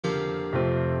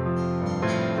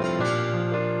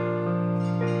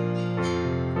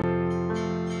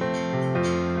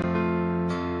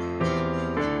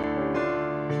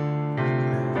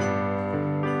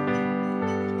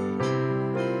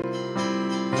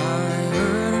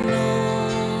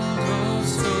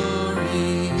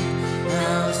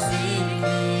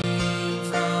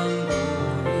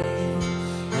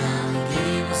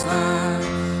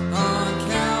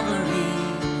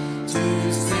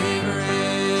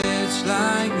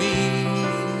save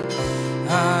me.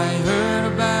 I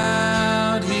heard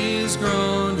about his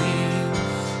groaning,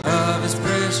 of his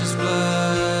precious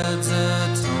blood's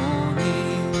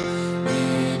atoning.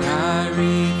 When I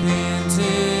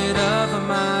repented of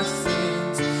my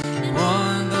sins and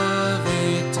won the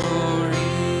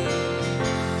victory.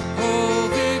 Oh,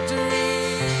 victory,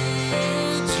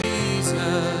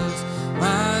 Jesus,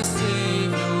 my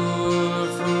Savior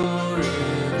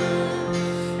forever.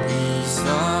 He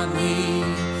sought me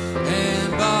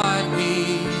and bought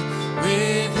me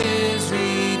with his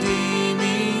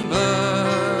redeeming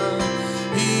blood.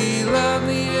 He loved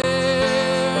me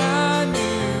ere I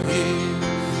knew him,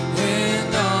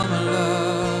 and all my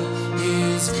love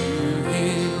is to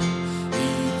him. He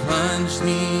plunged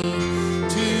me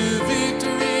to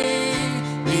victory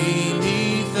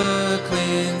beneath the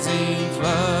cleansing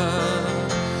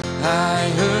flood. I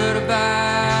heard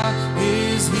about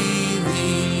his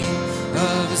healing,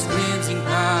 of his cleansing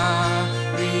power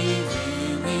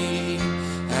revealing,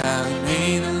 how he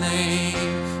made the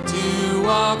lame to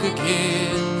walk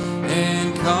again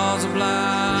and cause the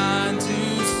blind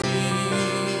to see.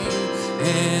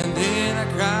 And then I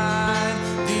cried,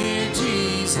 dear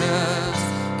Jesus,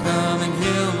 come and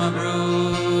heal my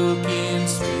broken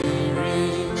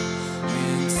spirit.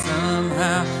 And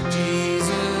somehow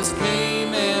Jesus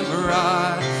came and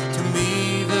brought to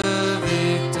me the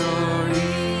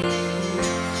victory.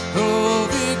 Oh,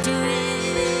 victory,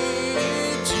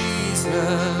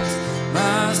 Jesus,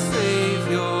 my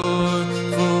Savior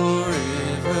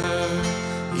forever.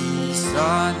 He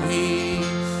sought me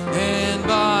and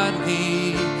bought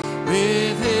me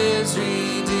with his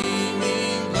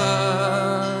redeeming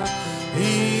blood.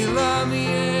 He loved me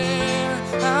ere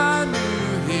I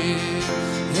knew him,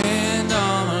 and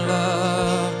all my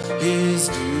love is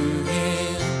to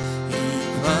him. He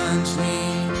plunged me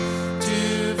to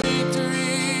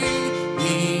victory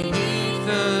beneath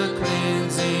the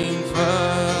cleansing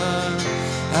flood.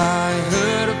 I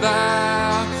heard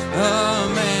about a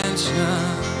mansion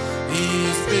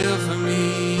he's built for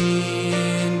me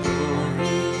in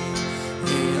glory.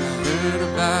 And I heard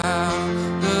about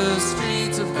the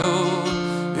streets of gold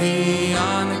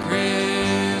beyond the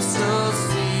crystal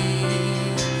sea,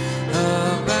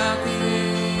 about the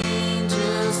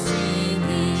angels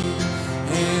singing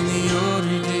and the old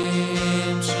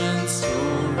redemption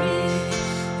story.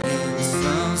 And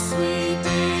some sweet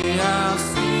day I'll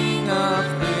sing of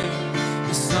them,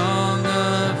 the song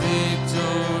of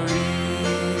victory.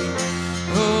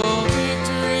 Oh,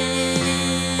 victory,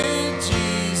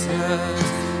 Jesus,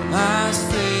 my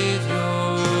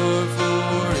Savior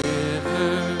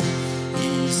forever. He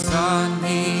sought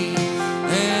me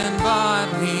and bought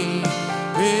me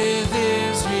with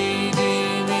his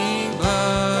redeeming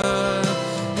blood.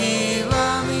 He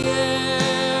loved me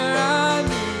ere I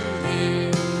knew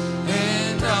him,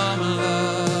 and all my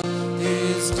love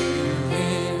is to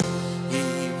him. He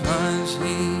plunged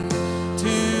me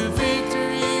to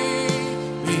victory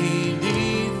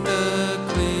beneath the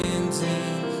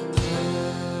cleansing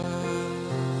flood.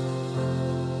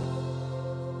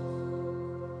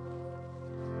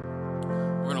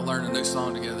 We're going to learn a new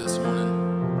song together this morning.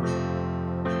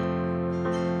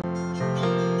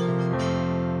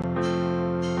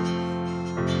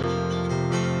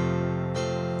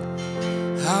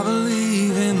 I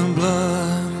believe in the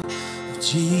blood of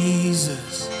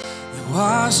Jesus that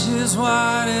washes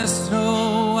white as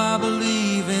snow. I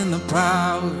believe in the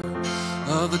power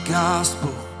of the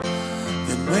gospel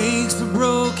that makes the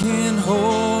broken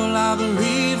whole. I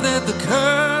believe that the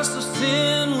curse of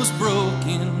sin was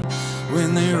broken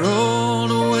when they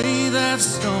rolled away that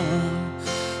stone.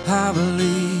 I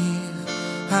believe,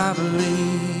 I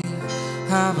believe,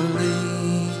 I believe.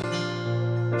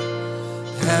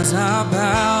 As I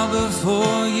bow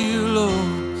before you,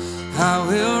 Lord, I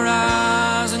will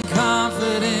rise in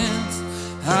confidence.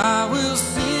 I will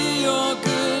see your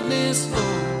goodness,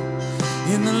 Lord,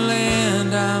 in the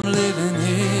land I'm living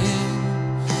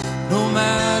in. No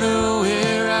matter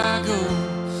where I go,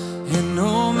 and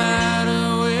no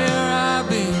matter where I've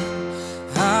been,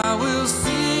 I will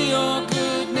see your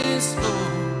goodness,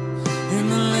 Lord, in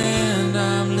the land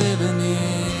I'm living in.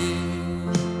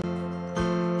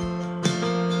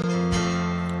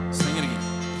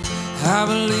 I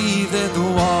believe that the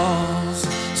walls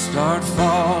start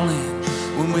falling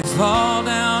when we fall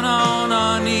down on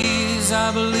our knees.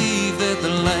 I believe that the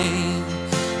lame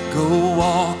go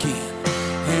walking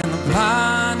and the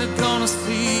blind are gonna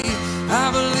see.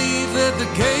 I believe that the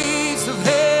gates of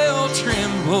hell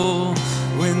tremble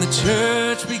when the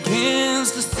church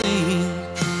begins to sing.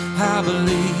 I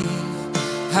believe,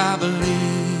 I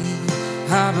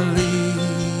believe, I believe.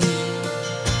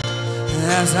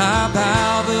 As I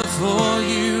bow before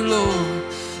you, Lord,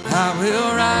 I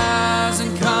will rise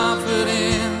in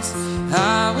confidence.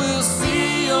 I will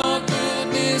see your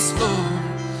goodness, Lord,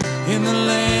 in the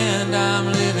land I'm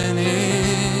living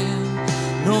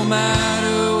in. No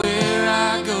matter where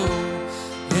I go,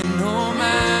 and no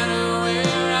matter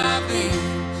where I've been,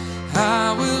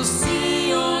 I will see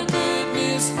your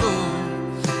goodness,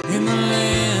 Lord, in the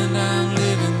land I'm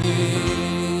living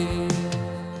in.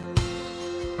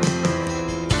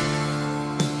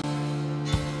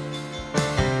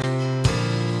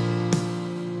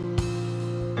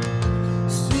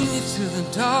 To the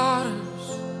daughters,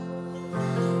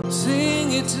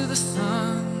 sing it to the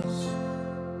sons,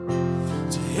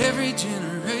 to every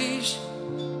generation.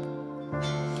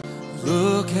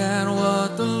 Look at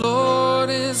what the Lord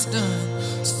has done.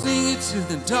 Sing it to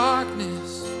the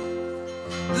darkness,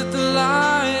 that the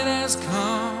light has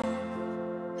come.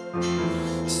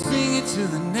 Sing it to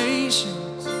the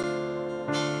nations.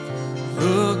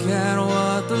 Look at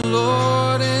what the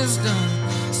Lord has done.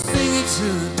 Sing it to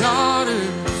the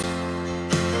daughters,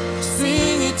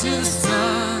 sing it to the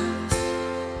sons,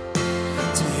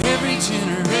 to every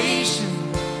generation.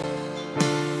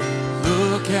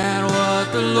 Look at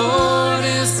what the Lord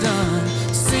has done.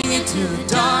 Sing it to the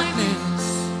darkness,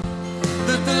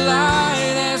 that the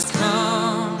light has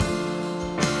come.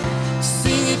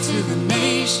 Sing it to the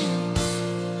nations.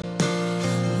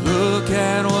 Look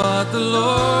at what the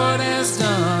Lord has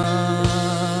done.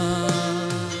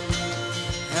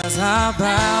 As I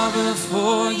bow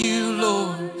before you,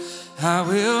 Lord, I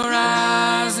will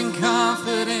rise in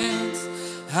confidence.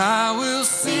 I will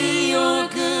see your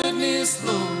goodness,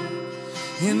 Lord,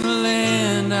 in the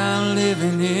land I'm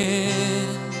living in.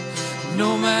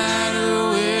 No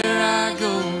matter where I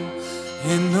go,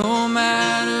 and no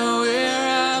matter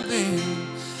where I've been,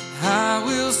 I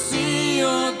will see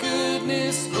your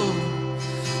goodness, Lord,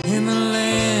 in the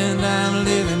land I'm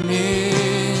living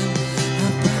in. I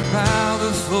bow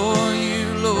before you,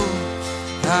 Lord.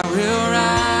 I will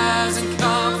rise in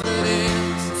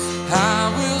confidence. I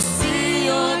will see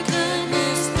your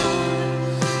goodness,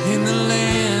 Lord, in the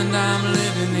land I'm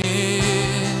living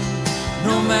in.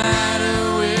 No matter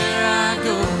where I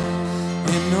go,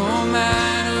 and no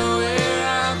matter where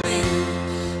I've been,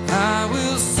 I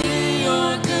will see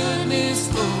your goodness,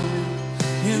 Lord,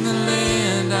 in the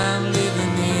land I'm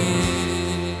living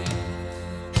in.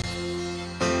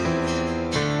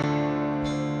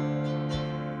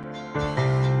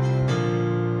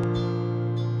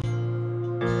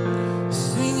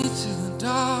 Sing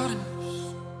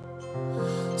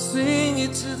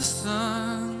it to the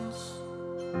sons,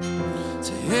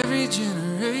 to every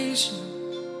generation.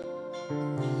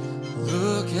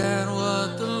 Look at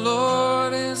what the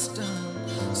Lord has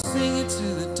done. Sing it to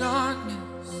the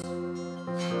darkness,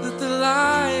 that the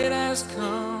light has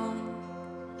come.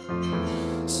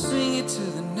 Sing it to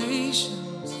the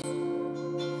nations.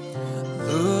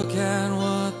 Look at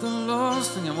what the Lord.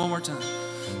 Sing it one more time.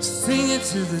 Sing it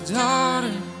to the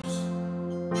daughters.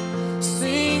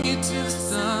 Sing it to the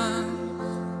sun,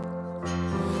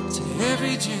 to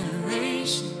every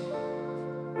generation.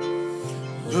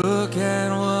 Look at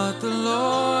what the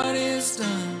Lord has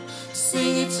done.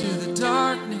 Sing it to the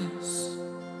darkness,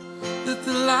 that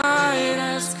the light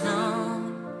has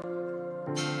come.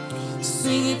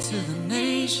 Sing it to the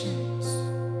nations.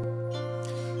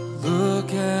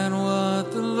 Look at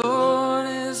what the Lord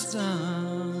has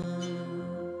done.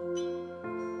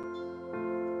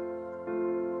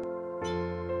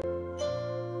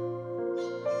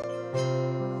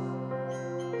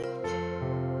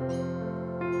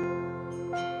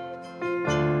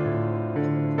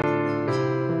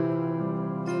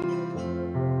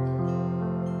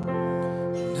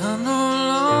 I'm no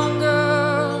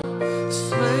longer a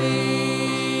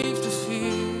slave to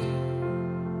fear.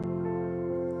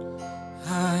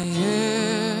 I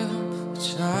am a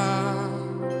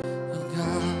child of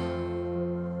God,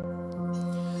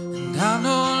 and I'm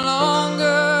no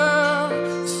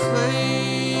longer a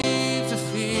slave to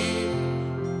fear.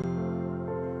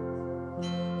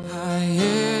 I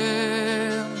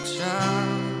am a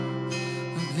child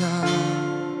of God.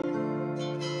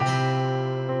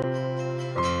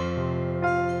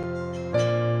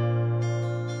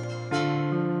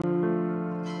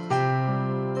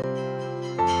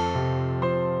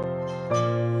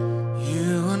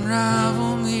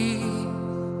 Unravel me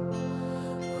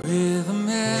with a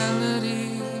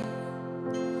melody,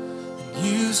 and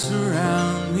you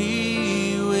surround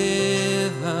me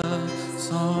with a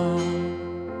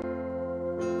song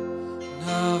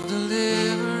of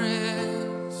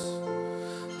deliverance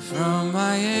from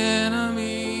my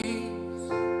enemies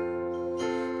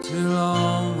till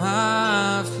all my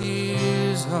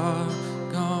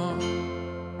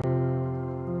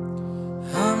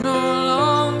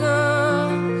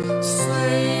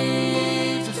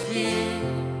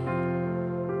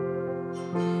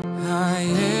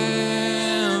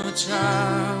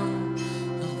child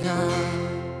of God.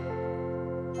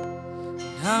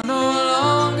 I'm no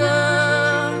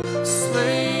longer a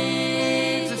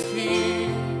slave to fear.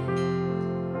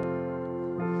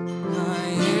 I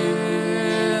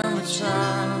am a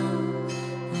child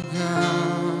of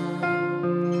God.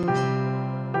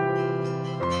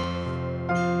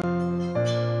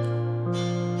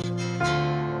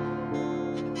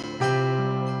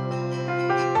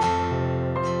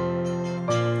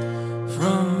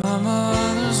 From my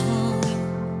mother's womb,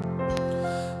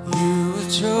 you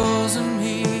have chosen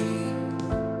me,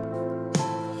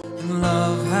 and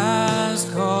love has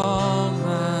called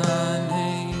my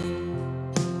name.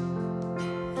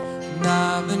 And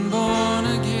I've been born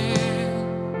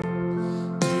again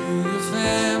to your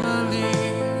family.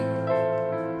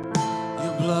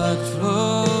 Your blood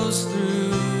flows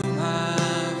through my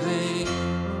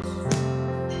veins,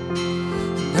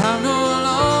 and I'm no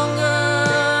longer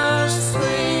a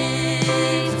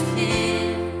slave to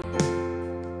fear.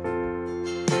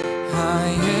 I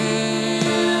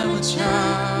am a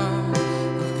child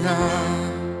of God.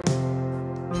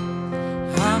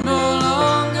 I'm no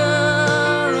longer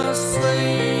a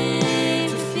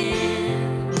slave to fear.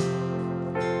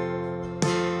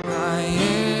 I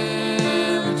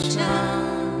am a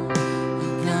child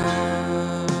of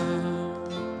God.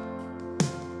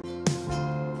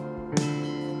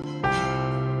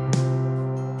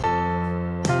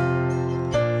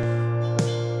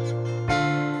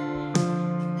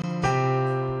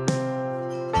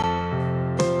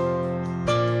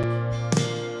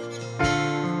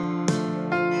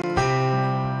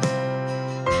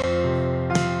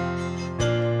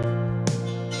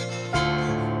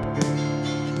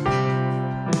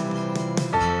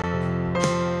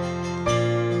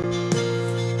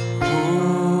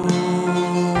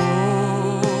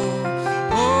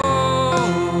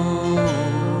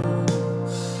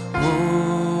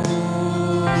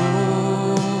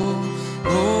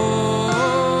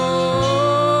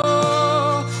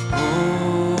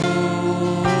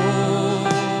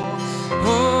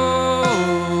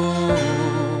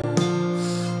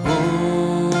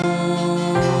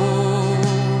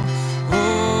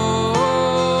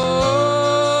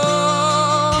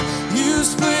 You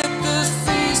split the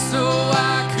sea so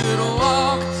I could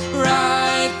walk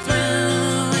right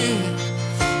through it.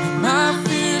 And my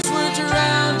fears were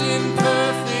drowned in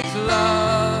perfect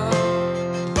love.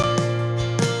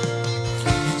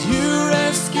 And you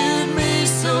rescued me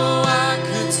so I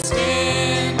could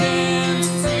stand and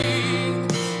sing.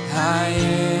 I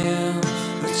am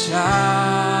a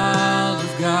child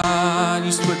of God.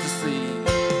 You split the sea.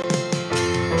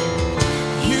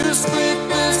 You split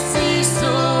the sea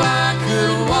so I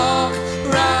could walk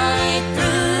right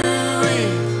through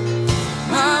it.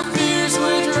 My fears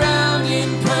were drowned in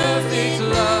perfect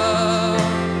love.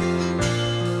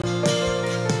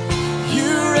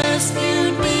 You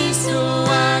rescued me so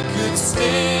I could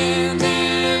stand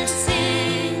and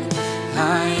sing.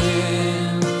 I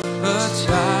am a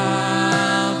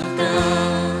child of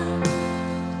God.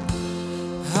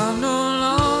 I'm no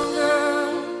longer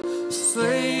a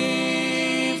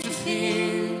slave to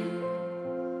fear.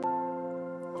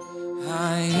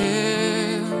 I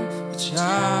am a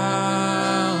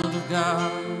child of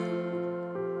God.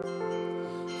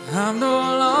 I'm no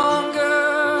longer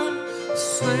a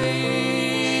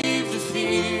slave to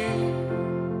fear.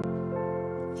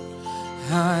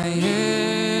 I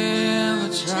am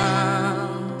a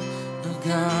child of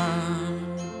God.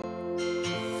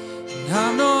 And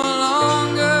I'm no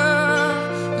longer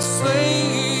a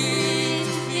slave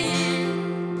to fear.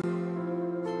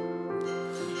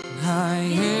 I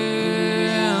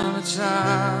am a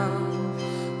child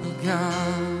of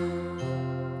God.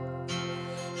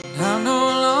 And I'm no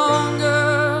longer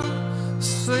a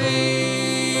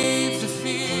slave to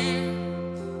fear.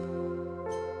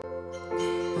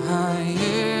 I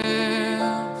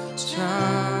am a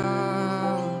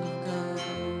child of God.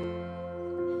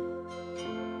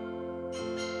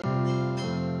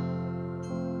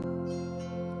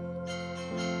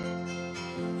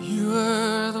 You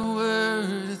were the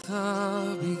Word at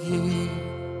the beginning,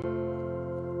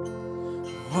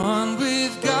 one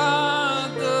with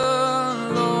God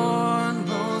the Lord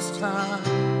Most High.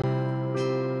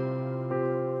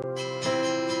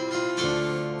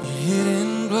 Your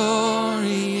hidden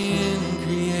glory in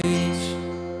creation,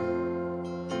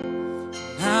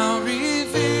 now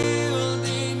revealed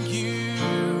in you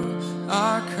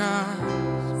are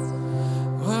Christ.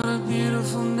 What a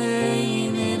beautiful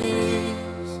name it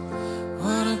is.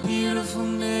 What a beautiful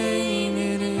name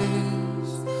it is.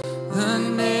 The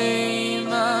name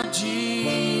of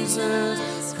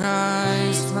Jesus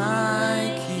Christ,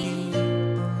 my King.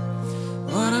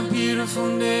 beautiful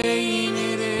name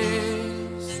it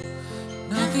is.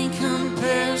 Nothing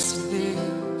compares to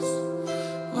this.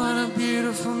 What a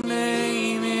beautiful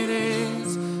name it is.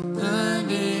 The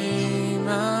name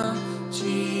of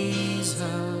Jesus.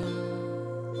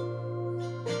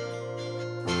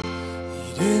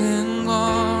 He didn't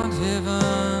want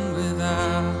heaven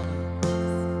without.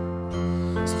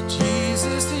 So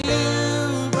Jesus, you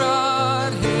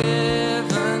brought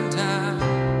heaven down.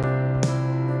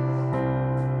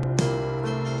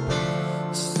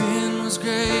 Sin was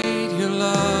great, your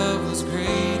love was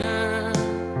greater.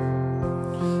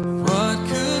 What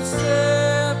could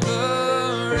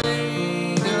separate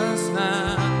us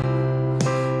now?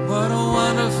 What a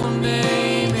wonderful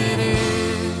name it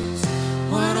is.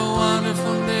 What a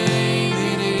wonderful name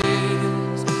it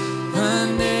is. The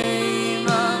name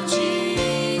of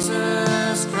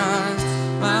Jesus Christ,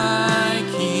 my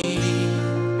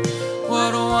King.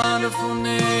 What a wonderful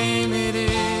name it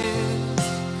is.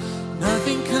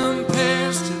 Nothing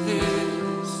compares to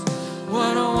this.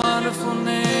 What a wonderful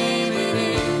name it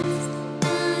is.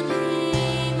 The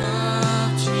name of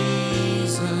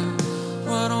Jesus.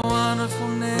 What a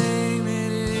wonderful name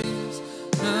it is.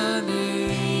 The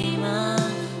name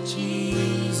of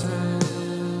Jesus.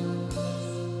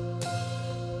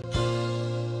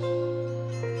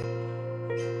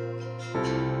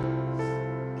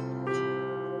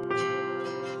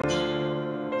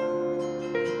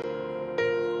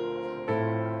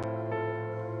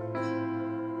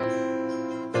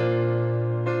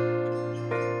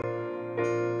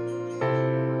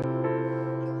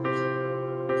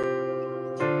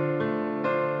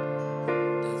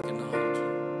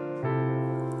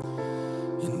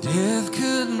 Death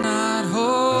could not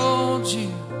hold you.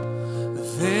 The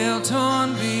veil torn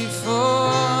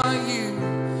before you.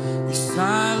 You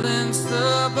silenced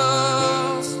the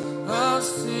boast of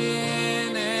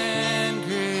sin and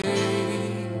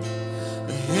grave.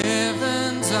 The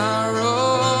heavens are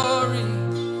roaring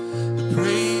the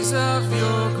praise of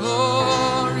your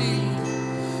glory.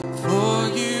 For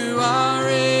you are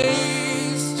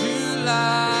raised to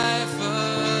life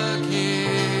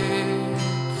again.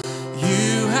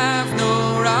 You have no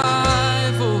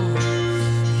rival,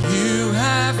 you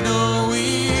have no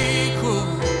equal,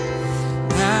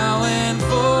 now and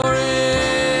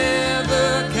forever,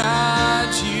 God,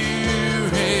 you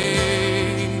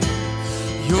reign.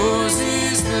 Yours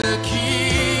is the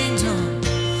kingdom,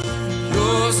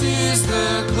 yours is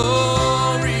the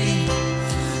glory,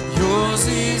 yours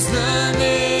is the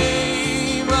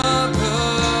name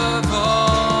above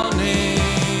all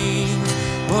names.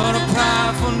 What a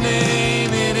powerful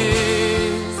name it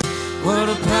is. What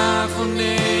a powerful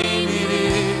name it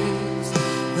is.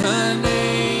 The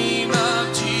name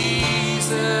of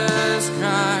Jesus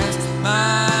Christ,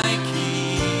 my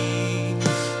King.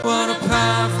 What a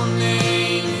powerful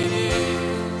name it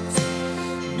is.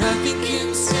 Nothing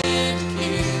can stand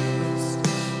against.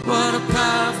 What a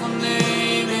powerful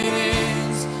name it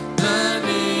is. The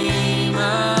name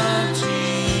of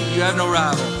Jesus. You have no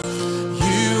rival.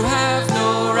 You have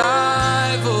no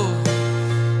rival.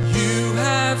 You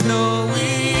have no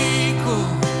equal.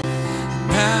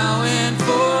 Now and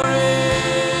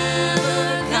forever,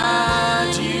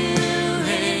 God, you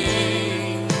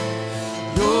reign.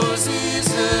 Yours is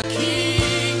the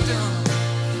kingdom.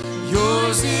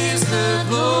 Yours is the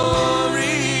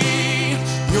glory.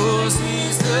 Yours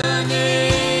is the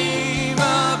name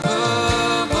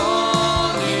above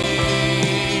all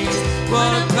names.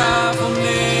 What a powerful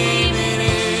name it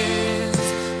is.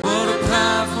 What a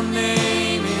powerful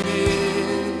name it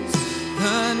is.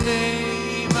 The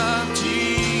name of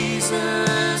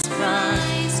Jesus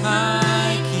Christ,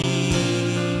 my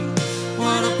King.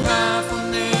 What a powerful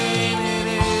name it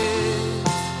is.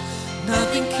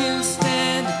 Nothing can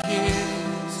stand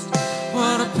against.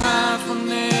 What a powerful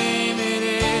name it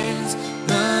is.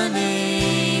 The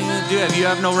name of you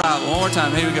have no rival. One more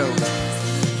time. Here we go.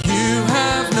 You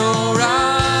have no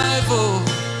rival.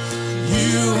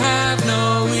 You have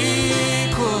no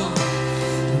equal.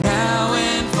 Now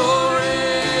and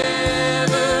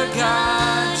forever,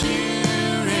 God, you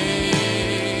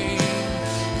reign.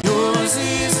 Yours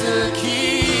is the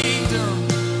kingdom.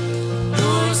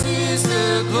 Yours is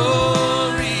the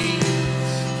glory.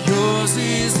 Yours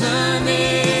is the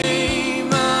name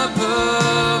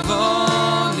above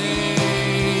all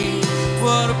names.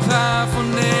 What a powerful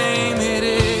name it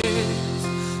is.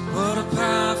 What a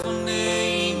powerful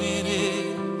name it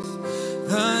is.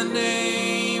 The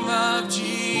name of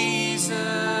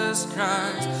Jesus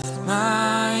Christ,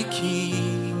 my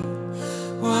King.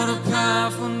 What a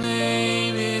powerful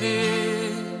name it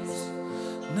is.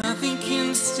 Nothing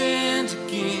can stand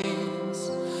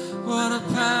against. What a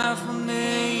powerful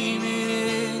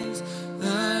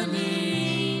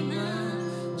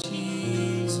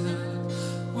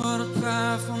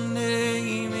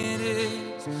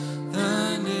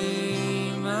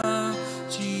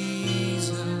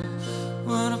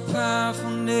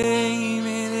powerful name,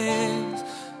 it is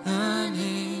the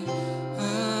name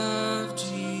of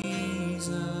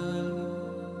Jesus.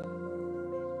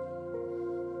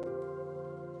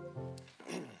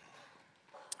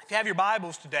 If you have your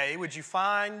Bibles today, would you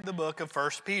find the book of 1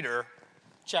 Peter,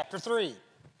 chapter 3.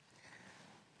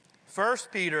 1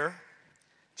 Peter,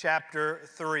 chapter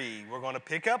 3. We're going to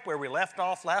pick up where we left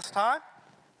off last time.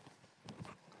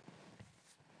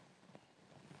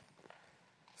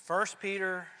 1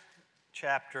 Peter,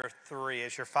 chapter 3.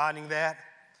 As you're finding that,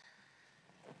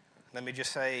 let me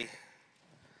just say,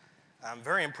 I'm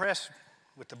very impressed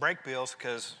with the brake bills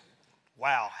because,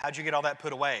 wow, how'd you get all that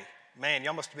put away? Man,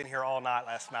 y'all must have been here all night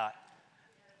last night.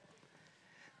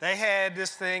 They had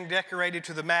this thing decorated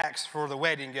to the max for the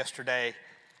wedding yesterday,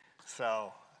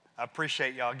 so I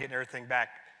appreciate y'all getting everything back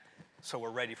so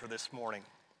we're ready for this morning.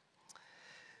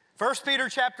 1 Peter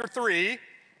chapter 3,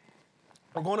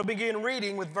 we're going to begin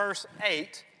reading with verse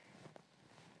 8.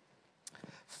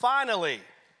 Finally,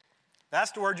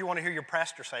 that's the word you want to hear your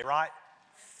pastor say, right?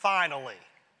 Finally.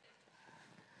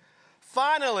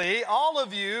 Finally, all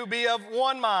of you be of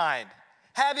one mind,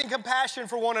 having compassion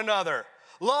for one another.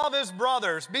 Love as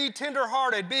brothers, be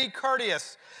tenderhearted, be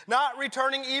courteous, not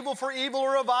returning evil for evil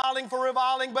or reviling for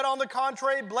reviling, but on the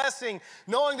contrary, blessing,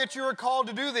 knowing that you are called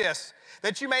to do this,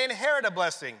 that you may inherit a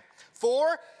blessing.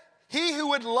 For he who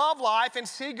would love life and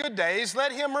see good days,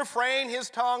 let him refrain his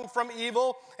tongue from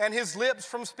evil and his lips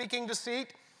from speaking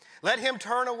deceit. Let him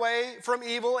turn away from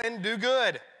evil and do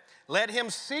good. Let him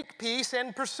seek peace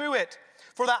and pursue it.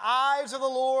 For the eyes of the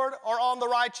Lord are on the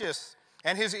righteous,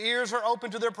 and his ears are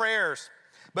open to their prayers.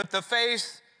 But the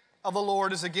face of the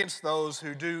Lord is against those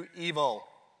who do evil.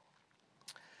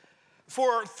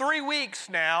 For 3 weeks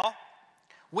now,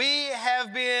 we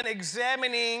have been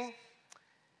examining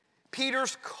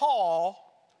Peter's call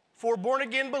for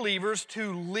born-again believers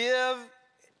to live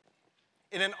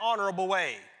in an honorable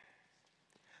way,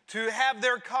 to have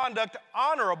their conduct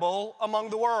honorable among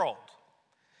the world.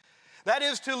 That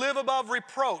is to live above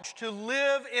reproach, to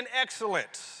live in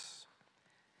excellence.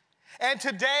 And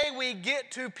today we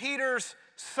get to Peter's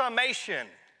summation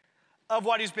of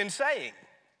what he's been saying.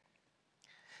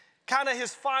 Kind of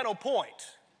his final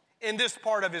point in this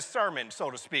part of his sermon, so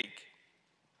to speak.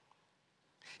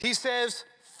 He says,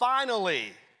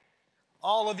 finally,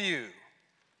 all of you.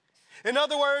 In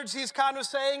other words, he's kind of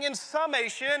saying in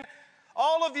summation,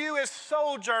 all of you as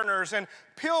sojourners and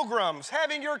pilgrims,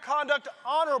 having your conduct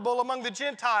honorable among the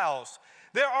Gentiles,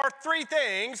 there are 3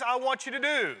 things I want you to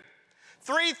do.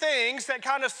 3 things that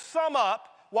kind of sum up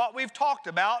what we've talked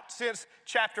about since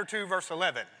chapter 2, verse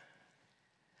 11.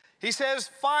 He says,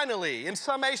 finally, in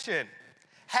summation,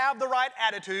 have the right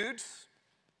attitudes,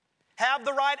 have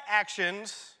the right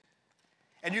actions,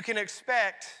 and you can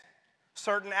expect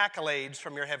certain accolades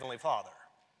from your Heavenly Father.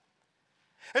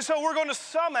 And so we're going to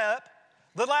sum up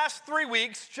the last 3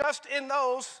 weeks just in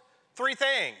those 3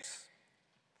 things.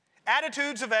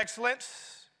 Attitudes of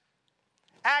excellence,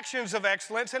 actions of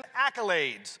excellence, and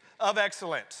accolades of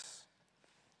excellence.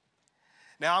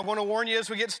 Now, I want to warn you as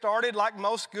we get started, like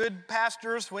most good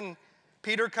pastors, when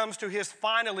Peter comes to his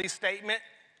finally statement,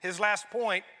 his last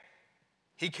point,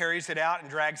 he carries it out and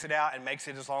drags it out and makes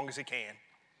it as long as he can.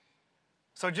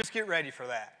 So just get ready for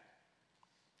that.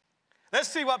 Let's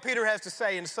see what Peter has to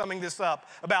say in summing this up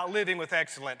about living with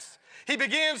excellence. He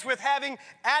begins with having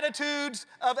attitudes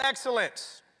of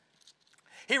excellence.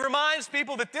 He reminds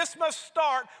people that this must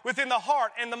start within the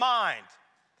heart and the mind.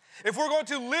 If we're going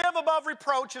to live above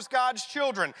reproach as God's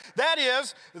children, that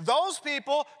is, those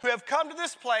people who have come to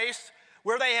this place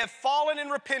where they have fallen in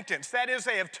repentance, that is,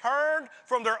 they have turned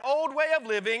from their old way of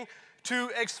living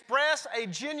to express a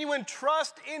genuine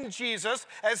trust in Jesus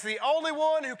as the only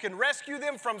one who can rescue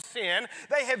them from sin.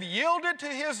 They have yielded to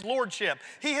his lordship.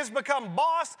 He has become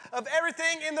boss of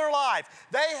everything in their life.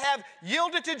 They have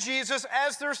yielded to Jesus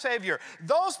as their Savior.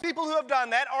 Those people who have done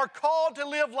that are called to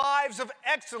live lives of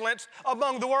excellence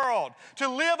among the world, to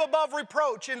live above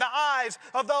reproach in the eyes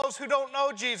of those who don't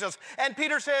know Jesus. And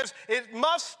Peter says it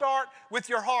must start with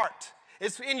your heart.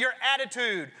 It's in your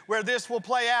attitude where this will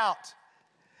play out.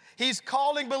 He's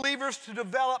calling believers to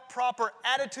develop proper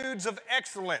attitudes of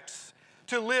excellence,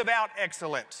 to live out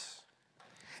excellence.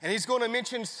 And he's going to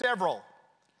mention several.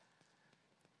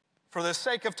 For the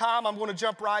sake of time, I'm going to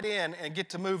jump right in and get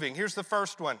to moving. Here's the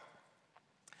first one.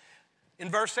 In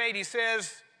verse 8, he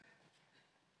says,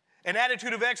 an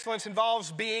attitude of excellence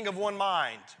involves being of one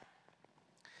mind.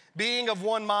 Being of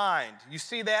one mind. You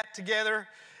see that together?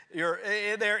 You're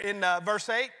there in verse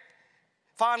 8.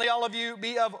 Finally, all of you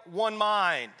be of one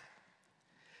mind.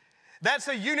 That's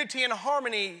a unity and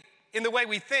harmony in the way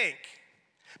we think.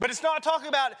 But it's not talking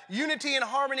about unity and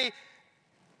harmony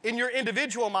in your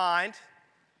individual mind,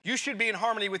 you should be in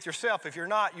harmony with yourself. If you're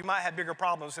not, you might have bigger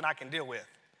problems than I can deal with.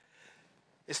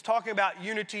 It's talking about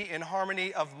unity and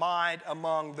harmony of mind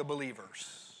among the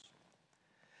believers.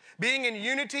 Being in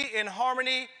unity and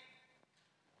harmony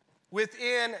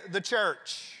within the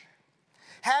church.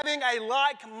 Having a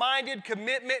like-minded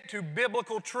commitment to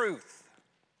biblical truth.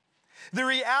 The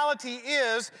reality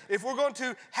is, if we're going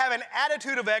to have an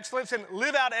attitude of excellence and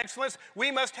live out excellence, we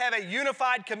must have a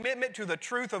unified commitment to the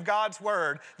truth of God's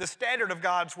Word, the standard of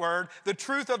God's Word, the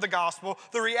truth of the gospel,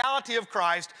 the reality of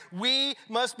Christ. We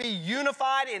must be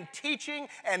unified in teaching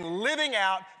and living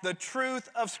out the truth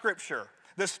of Scripture,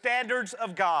 the standards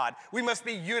of God. We must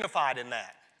be unified in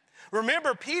that.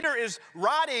 Remember, Peter is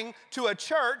writing to a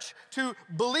church, to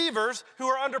believers who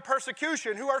are under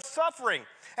persecution, who are suffering.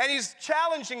 And he's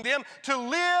challenging them to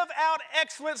live out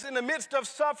excellence in the midst of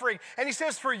suffering. And he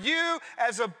says, for you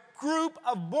as a group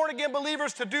of born-again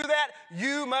believers to do that,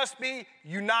 you must be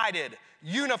united,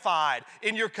 unified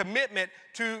in your commitment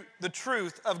to the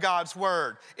truth of God's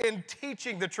Word, in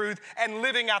teaching the truth and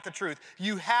living out the truth.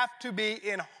 You have to be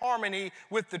in harmony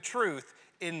with the truth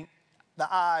in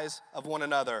the eyes of one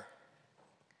another.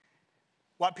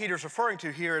 What Peter's referring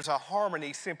to here is a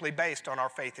harmony simply based on our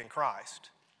faith in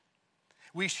Christ.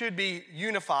 We should be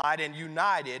unified and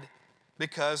united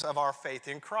because of our faith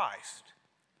in Christ.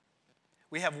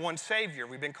 We have one Savior.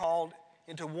 We've been called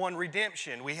into one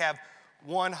redemption. We have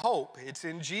one hope. It's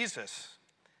in Jesus.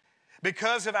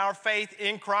 Because of our faith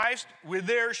in Christ,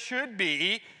 there should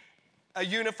be a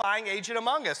unifying agent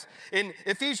among us. In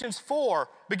Ephesians 4,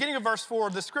 beginning of verse 4,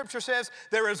 the scripture says,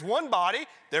 there is one body,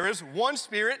 there is one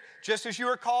Spirit, just as you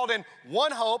are called in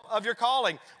one hope of your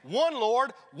calling, one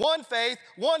Lord, one faith,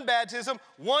 one baptism,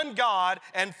 one God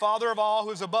and Father of all,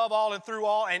 who is above all and through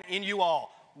all and in you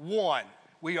all. One.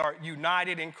 We are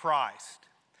united in Christ.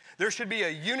 There should be a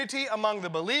unity among the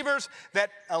believers that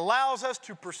allows us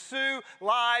to pursue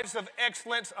lives of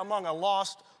excellence among a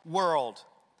lost world.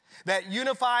 That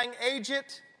unifying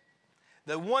agent,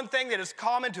 the one thing that is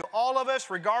common to all of us,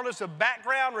 regardless of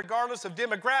background, regardless of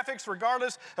demographics,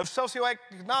 regardless of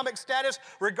socioeconomic status,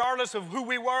 regardless of who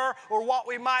we were or what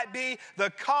we might be, the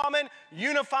common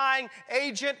unifying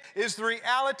agent is the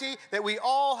reality that we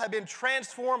all have been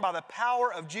transformed by the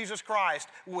power of Jesus Christ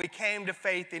when we came to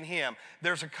faith in Him.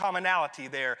 There's a commonality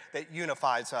there that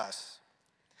unifies us.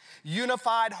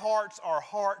 Unified hearts are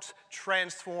hearts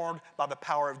transformed by the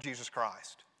power of Jesus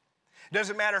Christ.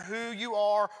 Doesn't matter who you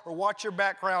are or what your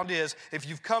background is. If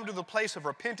you've come to the place of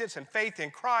repentance and faith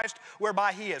in Christ,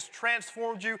 whereby He has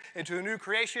transformed you into a new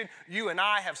creation, you and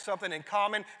I have something in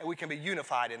common, and we can be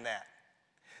unified in that.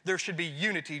 There should be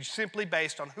unity simply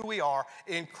based on who we are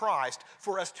in Christ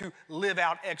for us to live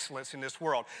out excellence in this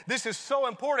world. This is so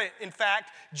important. In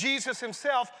fact, Jesus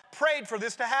Himself prayed for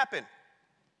this to happen.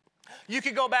 You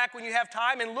could go back when you have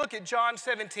time and look at John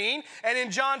 17. And in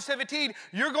John 17,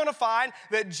 you're going to find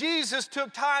that Jesus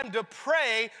took time to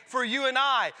pray for you and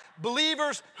I,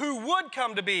 believers who would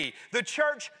come to be, the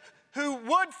church who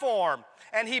would form.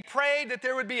 And He prayed that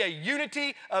there would be a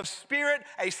unity of spirit,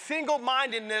 a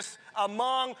single-mindedness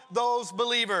among those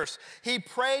believers. He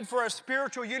prayed for a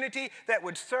spiritual unity that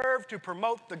would serve to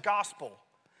promote the gospel,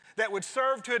 that would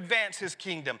serve to advance His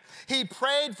kingdom. He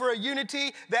prayed for a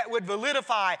unity that would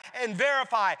validify and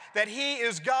verify that He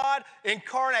is God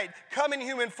incarnate, come in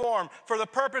human form for the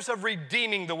purpose of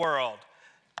redeeming the world.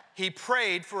 He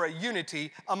prayed for a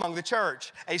unity among the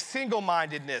church, a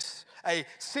single-mindedness, a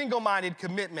single-minded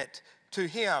commitment to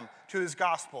Him, to His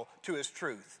gospel, to His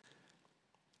truth.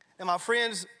 And my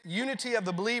friends, unity of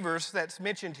the believers that's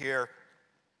mentioned here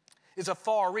is a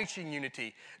far-reaching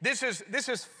unity. This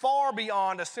is far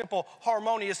beyond a simple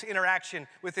harmonious interaction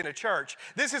within a church.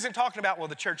 This isn't talking about, well,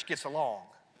 the church gets along.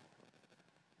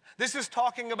 This is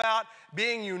talking about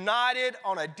being united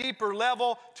on a deeper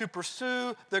level to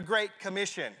pursue the Great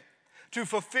Commission, to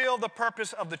fulfill the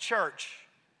purpose of the church.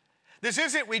 This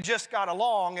isn't we just got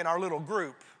along in our little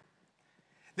group.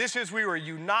 This is we were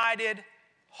united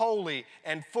wholly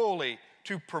and fully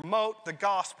to promote the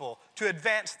gospel, to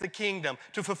advance the kingdom,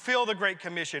 to fulfill the Great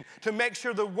Commission, to make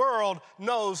sure the world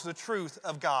knows the truth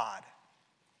of God.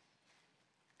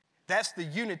 That's the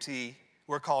unity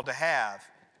we're called to have,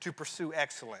 to pursue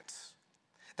excellence.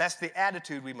 That's the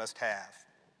attitude we must have.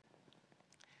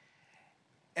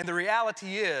 And the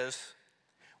reality is,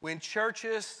 when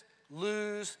churches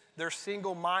lose their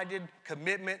single-minded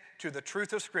commitment to the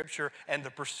truth of Scripture and the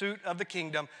pursuit of the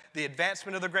kingdom, the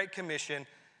advancement of the Great Commission,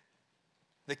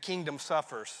 the kingdom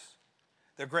suffers.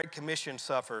 The Great Commission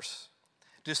suffers.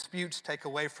 Disputes take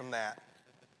away from that.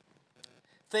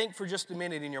 Think for just a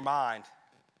minute in your mind.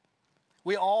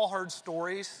 We all heard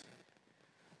stories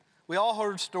We all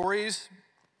heard stories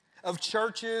of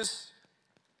churches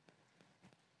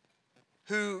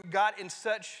who got in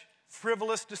such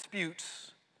frivolous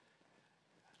disputes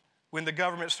when the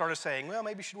government started saying, well,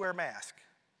 maybe you should wear a mask.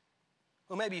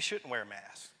 Well, maybe you shouldn't wear a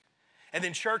mask. And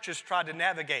then churches tried to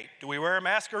navigate. Do we wear a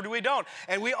mask or do we don't?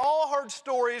 And we all heard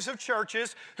stories of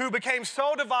churches who became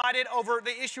so divided over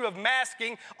the issue of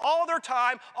masking. All their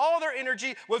time, all their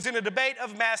energy was in a debate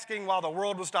of masking while the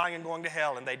world was dying and going to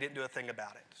hell, and they didn't do a thing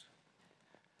about it.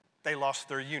 They lost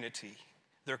their unity,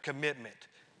 their commitment,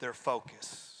 their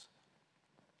focus.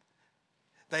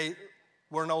 They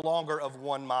were no longer of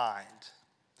one mind.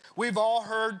 We've all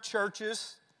heard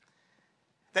churches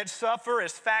that suffer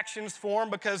as factions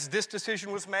form because this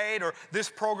decision was made or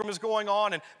this program is going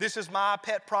on and this is my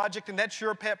pet project and that's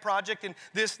your pet project and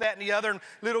this, that, and the other, and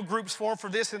little groups form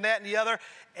for this and that and the other.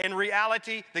 In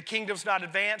reality, the kingdom's not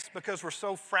advanced because we're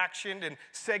so fractioned and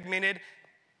segmented,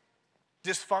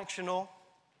 dysfunctional.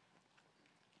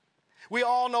 We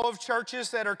all know of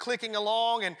churches that are clicking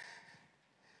along and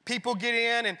people get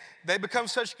in and they become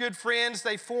such good friends.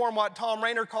 They form what Tom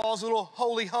Rainer calls little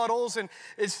holy huddles, and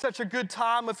it's such a good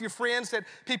time with your friends that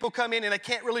people come in and they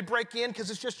can't really break in because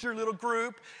it's just your little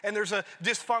group and there's a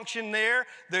dysfunction there.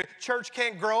 The church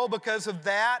can't grow because of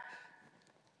that.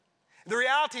 The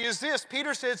reality is this: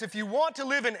 Peter says if you want to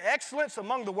live in excellence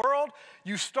among the world,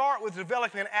 you start with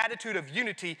developing an attitude of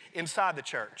unity inside the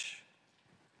church.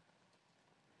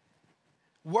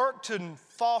 Work to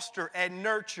foster and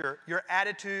nurture your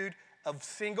attitude of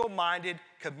single-minded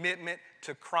commitment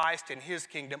to Christ and his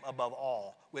kingdom above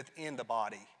all within the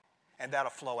body, and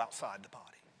that'll flow outside the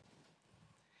body.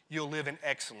 You'll live in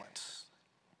excellence.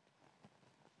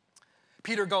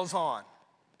 Peter goes on.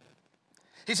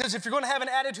 He says if you're going to have an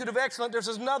attitude of excellence, there's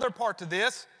another part to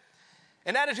this.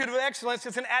 An attitude of excellence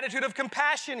is an attitude of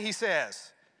compassion, he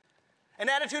says. An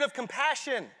attitude of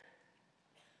compassion.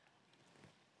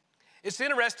 It's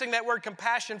interesting, that word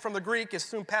compassion from the Greek is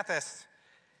sympathis.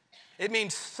 It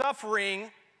means suffering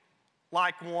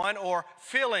like one or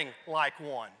feeling like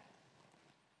one.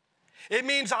 It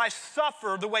means I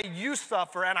suffer the way you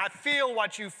suffer and I feel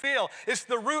what you feel. It's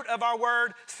the root of our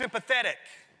word sympathetic.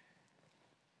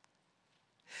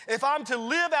 If I'm to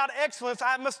live out excellence,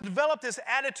 I must develop this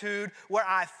attitude where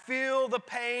I feel the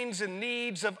pains and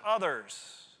needs of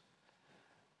others.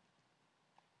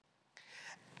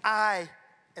 I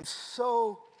am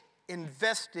so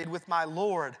invested with my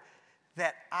Lord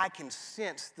that I can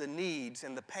sense the needs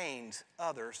and the pains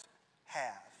others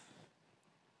have.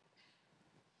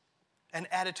 An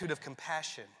attitude of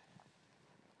compassion.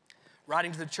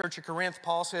 Writing to the church of Corinth,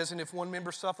 Paul says, and if one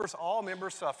member suffers, all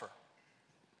members suffer.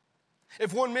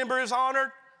 If one member is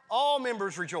honored, all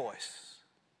members rejoice.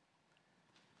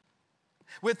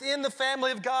 Within the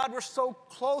family of God, we're so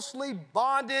closely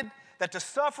bonded that the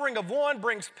suffering of one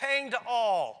brings pain to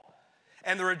all,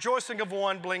 and the rejoicing of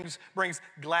one brings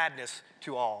gladness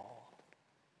to all.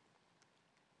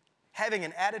 Having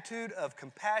an attitude of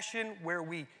compassion where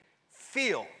we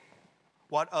feel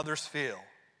what others feel,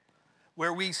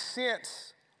 where we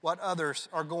sense what others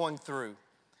are going through.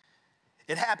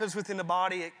 It happens within the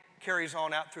body, it carries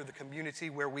on out through the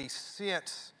community where we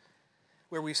sense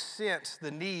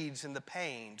the needs and the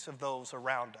pains of those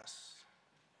around us.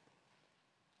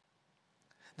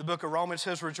 The book of Romans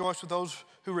says, rejoice with those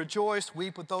who rejoice,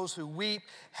 weep with those who weep.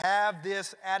 Have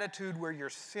this attitude where you're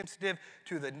sensitive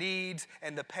to the needs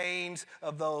and the pains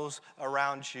of those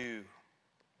around you.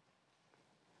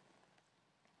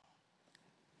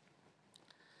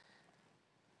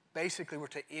 Basically, we're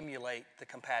to emulate the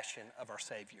compassion of our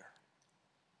Savior.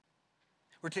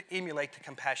 We're to emulate the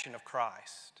compassion of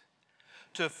Christ.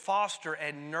 To foster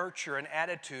and nurture an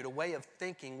attitude, a way of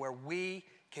thinking where we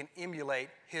can emulate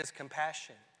his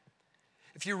compassion.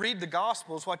 If you read the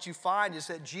Gospels, what you find is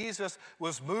that Jesus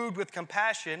was moved with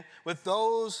compassion with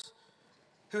those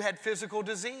who had physical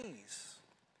disease.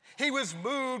 He was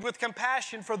moved with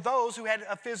compassion for those who had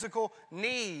a physical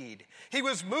need. He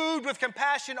was moved with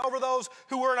compassion over those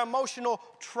who were in emotional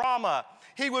trauma.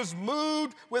 He was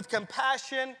moved with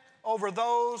compassion over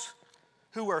those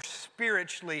who were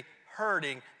spiritually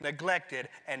hurting, neglected,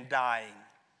 and dying.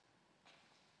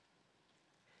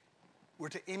 We're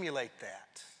to emulate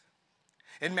that.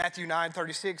 In Matthew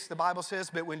 9:36, the Bible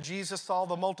says, but when Jesus saw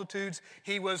the multitudes,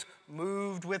 he was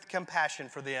moved with compassion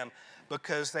for them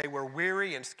because they were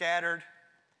weary and scattered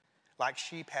like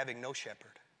sheep having no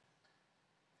shepherd.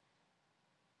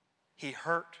 He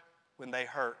hurt when they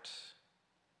hurt.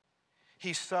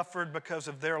 He suffered because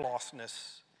of their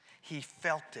lostness. He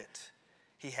felt it.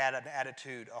 He had an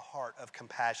attitude, a heart of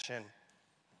compassion.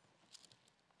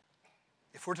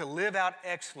 If we're to live out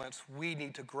excellence, we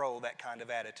need to grow that kind of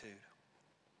attitude.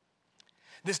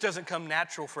 This doesn't come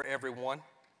natural for everyone.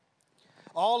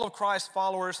 All of Christ's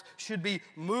followers should be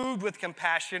moved with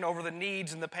compassion over the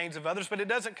needs and the pains of others, but it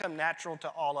doesn't come natural to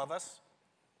all of us.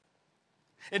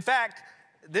 In fact,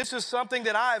 this is something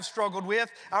that I have struggled with.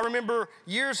 I remember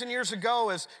years and years ago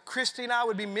as Christy and I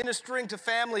would be ministering to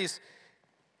families,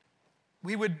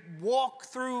 we would walk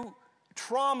through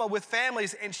trauma with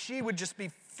families and she would just be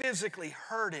physically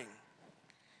hurting.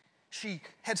 She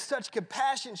had such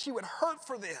compassion, she would hurt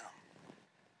for them.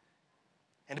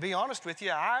 And to be honest with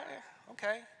you, I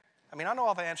know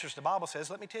all the answers the Bible says.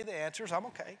 Let me tell you the answers. I'm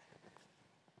okay.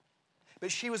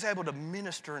 But she was able to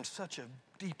minister in such a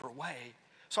deeper way.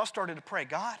 So I started to pray,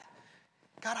 God,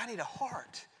 I need a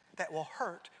heart that will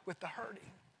hurt with the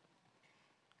hurting.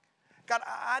 God,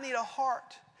 I need a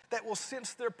heart that will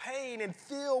sense their pain and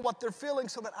feel what they're feeling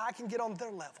so that I can get on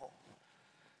their level.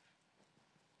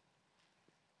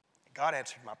 God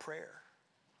answered my prayer.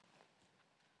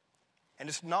 And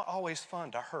it's not always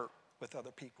fun to hurt with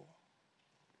other people.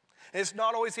 It's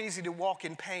not always easy to walk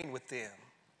in pain with them.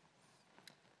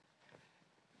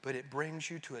 But it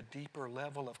brings you to a deeper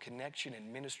level of connection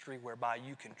and ministry whereby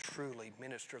you can truly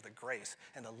minister the grace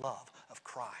and the love of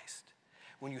Christ.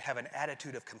 When you have an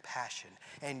attitude of compassion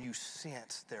and you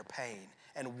sense their pain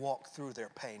and walk through their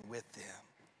pain with them.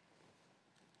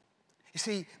 You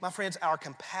see, my friends, our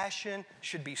compassion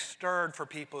should be stirred for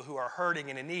people who are hurting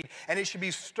and in need. And it should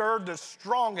be stirred the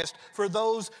strongest for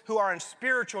those who are in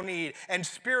spiritual need and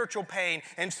spiritual pain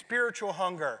and spiritual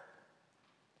hunger.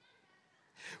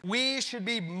 We should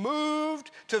be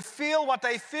moved to feel what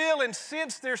they feel and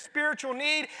sense their spiritual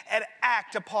need and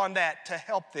act upon that to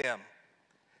help them.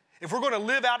 If we're going to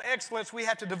live out excellence, we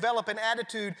have to develop an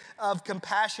attitude of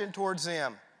compassion towards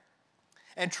them.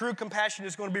 And true compassion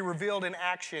is going to be revealed in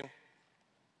action.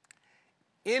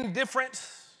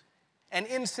 Indifference and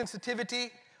insensitivity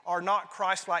are not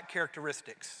Christ-like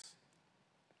characteristics.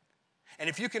 And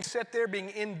if you can sit there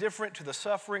being indifferent to the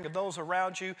suffering of those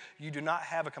around you, you do not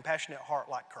have a compassionate heart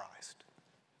like Christ.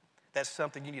 That's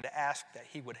something you need to ask that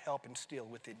he would help instill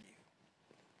within you.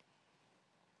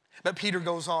 But Peter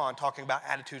goes on talking about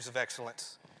attitudes of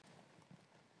excellence.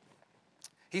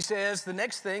 He says the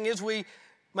next thing is we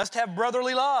must have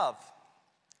brotherly love.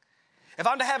 If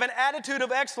I'm to have an attitude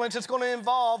of excellence, it's going to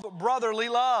involve brotherly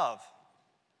love.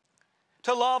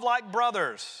 To love like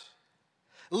brothers.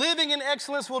 Living in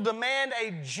excellence will demand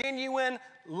a genuine,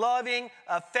 loving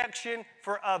affection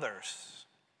for others.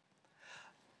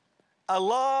 A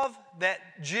love that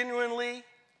genuinely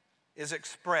is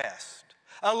expressed.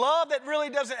 A love that really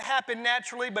doesn't happen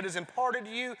naturally, but is imparted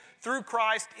to you through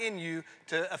Christ in you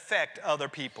to affect other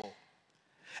people.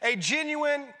 A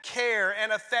genuine care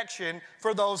and affection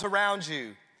for those around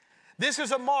you. This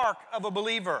is a mark of a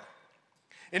believer.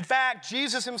 In fact,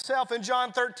 Jesus himself in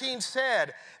John 13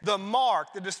 said, the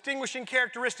mark, the distinguishing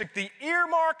characteristic, the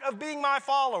earmark of being my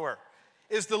follower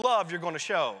is the love you're going to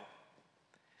show.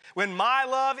 When my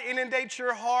love inundates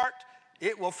your heart,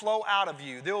 it will flow out of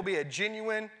you. There will be a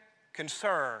genuine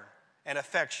concern and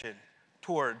affection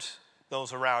towards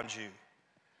those around you.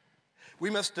 We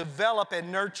must develop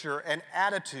and nurture an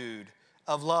attitude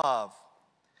of love.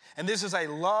 And this is a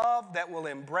love that will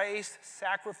embrace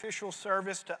sacrificial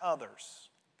service to others.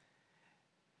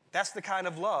 That's the kind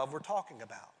of love we're talking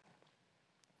about.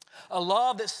 A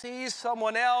love that sees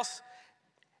someone else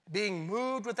being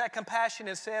moved with that compassion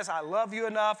and says, I love you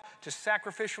enough to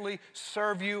sacrificially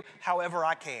serve you however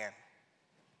I can.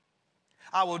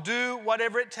 I will do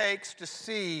whatever it takes to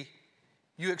see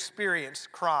you experience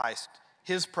Christ,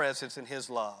 his presence, and his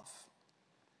love.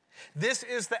 This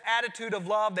is the attitude of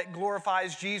love that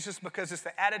glorifies Jesus because it's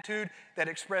the attitude that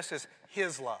expresses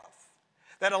his love,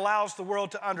 that allows the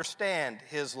world to understand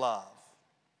his love.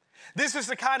 This is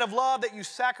the kind of love that you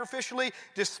sacrificially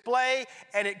display,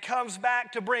 and it comes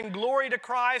back to bring glory to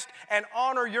Christ and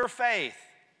honor your faith.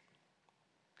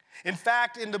 In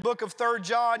fact, in the book of 3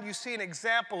 John, you see an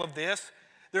example of this.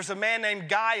 There's a man named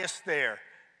Gaius there.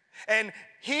 And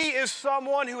he is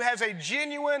someone who has a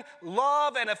genuine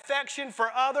love and affection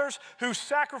for others, who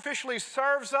sacrificially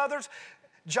serves others.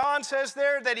 John says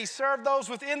there that he served those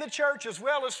within the church as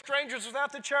well as strangers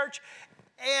without the church.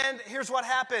 And here's what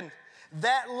happened.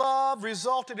 That love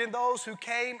resulted in those who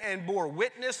came and bore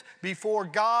witness before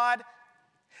God.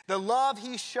 The love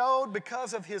he showed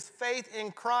because of his faith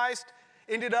in Christ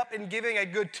ended up in giving a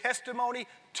good testimony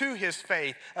to his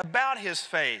faith, about his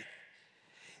faith.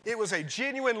 It was a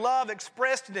genuine love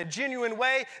expressed in a genuine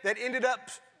way that ended up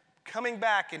coming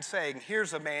back and saying,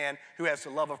 here's a man who has the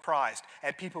love of Christ.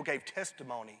 And people gave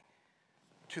testimony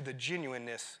to the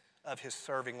genuineness of his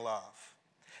serving love.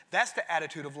 That's the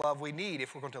attitude of love we need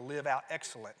if we're going to live out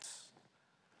excellence.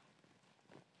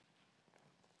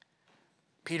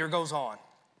 Peter goes on.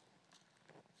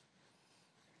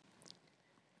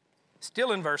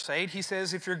 Still in verse 8, he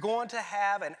says, if you're going to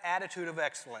have an attitude of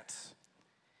excellence,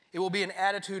 it will be an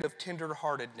attitude of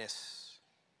tenderheartedness.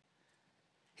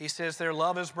 He says there,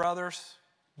 love as brothers,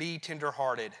 be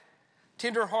tenderhearted.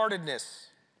 Tenderheartedness.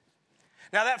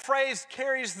 Now that phrase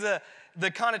carries the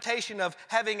connotation of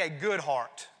having a good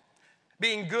heart,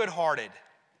 being good-hearted.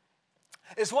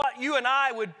 It's what you and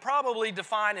I would probably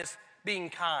define as being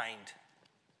kind.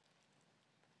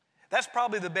 That's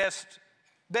probably the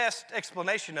best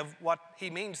explanation of what he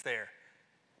means there.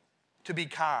 To be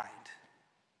kind.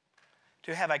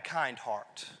 To have a kind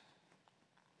heart.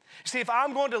 See, if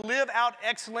I'm going to live out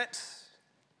excellence,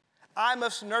 I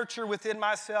must nurture within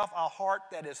myself a heart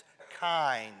that is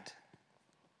kind.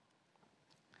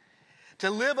 To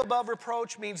live above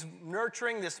reproach means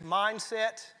nurturing this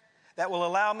mindset that will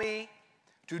allow me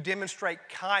to demonstrate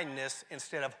kindness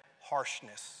instead of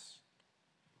harshness.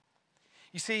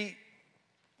 You see,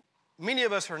 many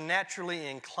of us are naturally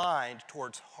inclined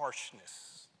towards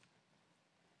harshness.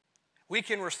 We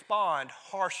can respond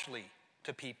harshly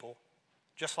to people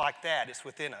just like that. It's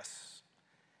within us.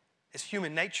 It's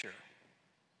human nature.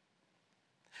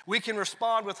 We can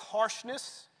respond with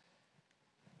harshness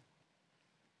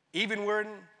even when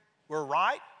we're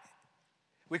right.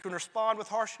 We can respond with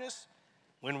harshness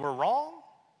when we're wrong.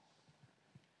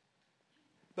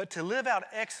 But to live out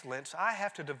excellence, I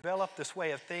have to develop this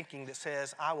way of thinking that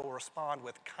says I will respond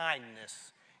with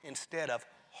kindness instead of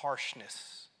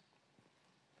harshness.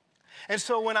 And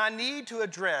so when I need to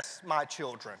address my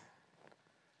children,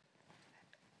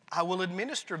 I will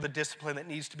administer the discipline that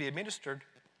needs to be administered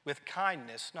with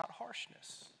kindness, not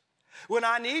harshness. When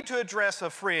I need to address a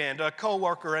friend, a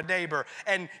coworker, a neighbor,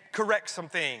 and correct some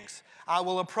things, I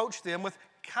will approach them with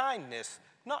kindness,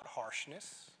 not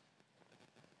harshness.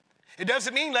 It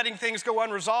doesn't mean letting things go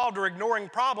unresolved or ignoring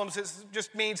problems. It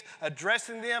just means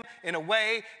addressing them in a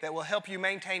way that will help you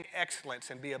maintain excellence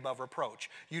and be above reproach.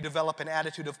 You develop an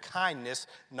attitude of kindness,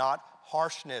 not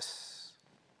harshness.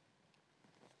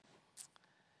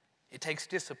 It takes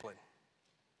discipline.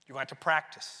 You're going to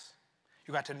practice.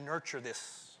 You're going to nurture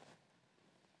this.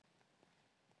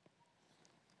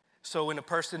 So when a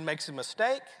person makes a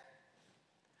mistake,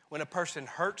 when a person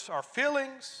hurts our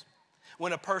feelings,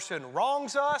 when a person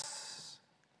wrongs us,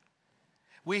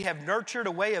 we have nurtured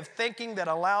a way of thinking that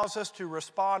allows us to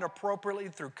respond appropriately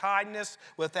through kindness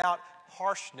without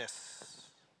harshness.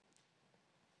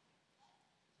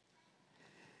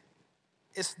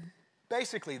 It's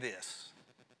basically this.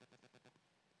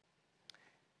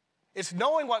 It's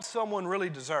knowing what someone really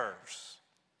deserves,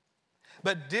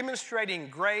 but demonstrating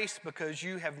grace because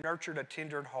you have nurtured a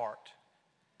tender heart.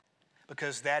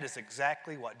 Because that is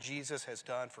exactly what Jesus has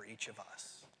done for each of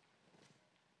us.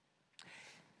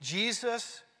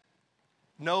 Jesus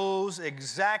knows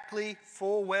exactly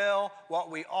full well what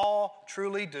we all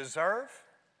truly deserve.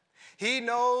 He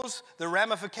knows the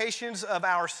ramifications of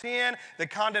our sin, the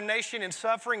condemnation and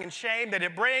suffering and shame that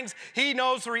it brings. He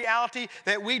knows the reality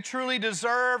that we truly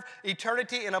deserve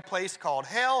eternity in a place called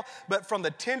hell. But from the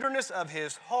tenderness of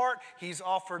his heart, he's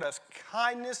offered us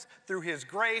kindness through his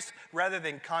grace rather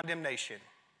than condemnation.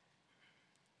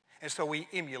 And so we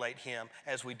emulate him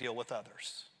as we deal with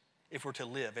others if we're to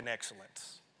live in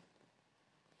excellence.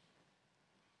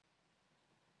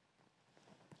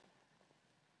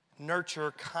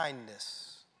 Nurture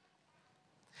kindness.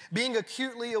 Being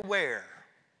acutely aware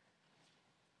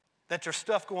that there's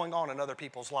stuff going on in other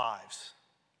people's lives.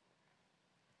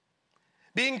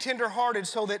 Being tenderhearted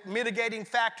so that mitigating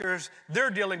factors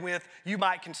they're dealing with you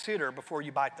might consider before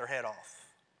you bite their head off.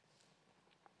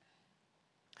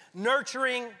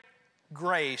 Nurturing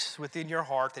grace within your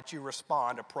heart that you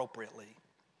respond appropriately.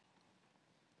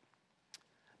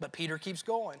 But Peter keeps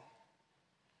going.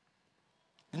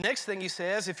 The next thing he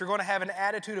says, if you're going to have an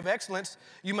attitude of excellence,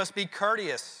 you must be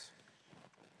courteous.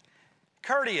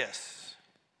 Courteous.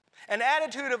 An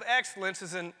attitude of excellence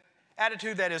is an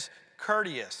attitude that is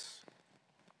courteous.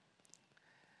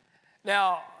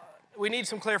 Now, we need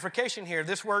some clarification here.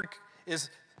 This word is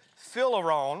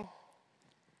phileron,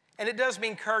 and it does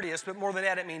mean courteous, but more than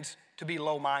that, it means to be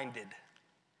low-minded.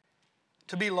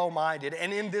 To be low-minded.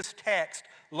 And in this text,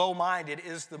 low-minded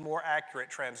is the more accurate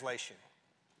translation.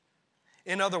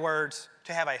 In other words,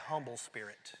 to have a humble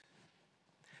spirit.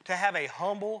 To have a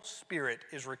humble spirit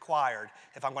is required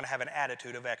if I'm going to have an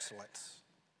attitude of excellence.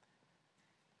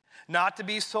 Not to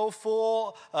be so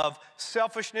full of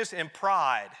selfishness and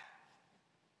pride,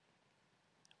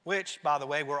 which, by the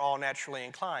way, we're all naturally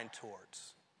inclined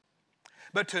towards.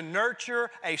 but to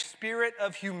nurture a spirit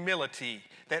of humility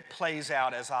that plays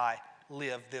out as I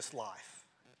live this life.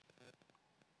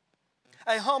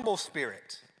 A humble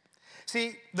spirit.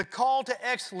 See, the call to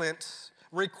excellence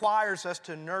requires us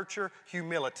to nurture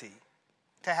humility,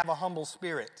 to have a humble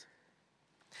spirit.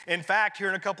 In fact, here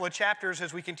in a couple of chapters,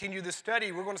 as we continue this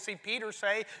study, we're going to see Peter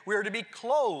say we are to be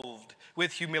clothed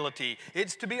with humility.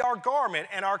 It's to be our garment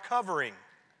and our covering.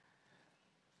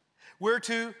 We're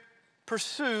to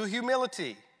pursue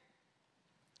humility.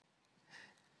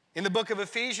 In the book of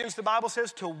Ephesians, the Bible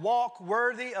says to walk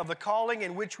worthy of the calling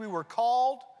in which we were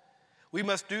called, we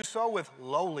must do so with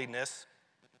lowliness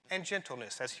and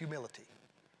gentleness. That's humility.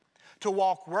 To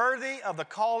walk worthy of the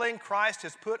calling Christ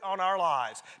has put on our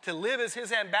lives, to live as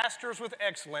his ambassadors with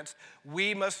excellence,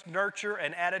 we must nurture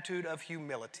an attitude of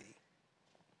humility.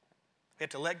 We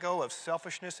have to let go of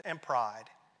selfishness and pride.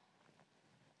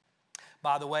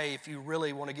 By the way, if you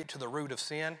really want to get to the root of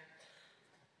sin,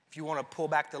 if you want to pull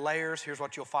back the layers, here's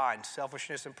what you'll find: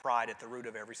 selfishness and pride at the root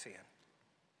of every sin.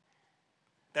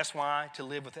 That's why to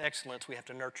live with excellence, we have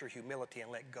to nurture humility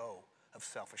and let go of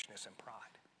selfishness and pride.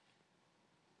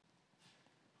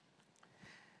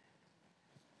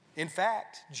 In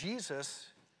fact, Jesus,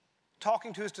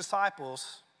 talking to his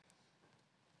disciples,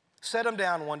 set them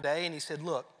down one day and he said,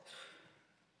 look,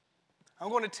 I'm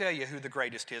going to tell you who the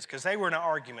greatest is, because they were in an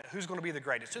argument. Who's going to be the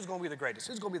greatest? Who's going to be the greatest?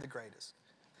 Who's going to be the greatest?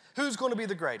 Who's going to be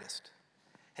the greatest?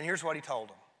 And here's what he told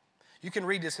them. You can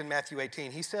read this in Matthew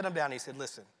 18. He set them down and he said,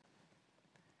 listen,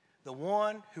 the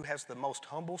one who has the most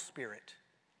humble spirit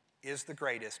is the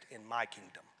greatest in my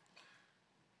kingdom.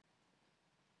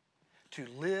 To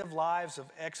live lives of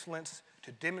excellence,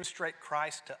 to demonstrate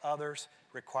Christ to others,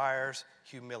 requires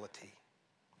humility.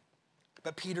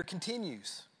 But Peter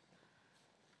continues.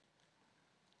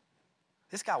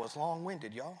 This guy was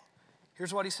long-winded, y'all.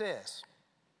 Here's what he says.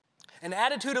 An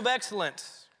attitude of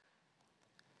excellence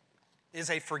is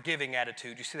a forgiving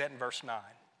attitude. You see that in verse 9.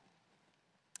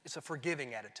 It's a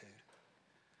forgiving attitude.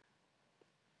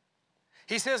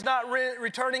 He says not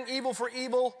returning evil for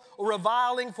evil or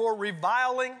reviling for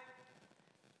reviling.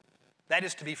 That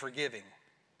is to be forgiving.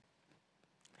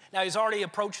 Now, he's already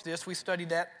approached this. We studied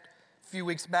that a few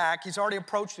weeks back. He's already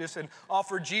approached this and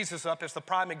offered Jesus up as the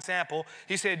prime example.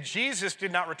 He said Jesus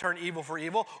did not return evil for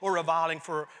evil or reviling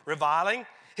for reviling.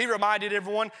 He reminded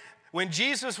everyone when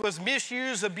Jesus was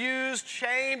misused, abused,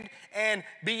 shamed, and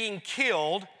being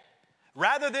killed,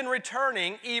 rather than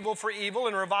returning evil for evil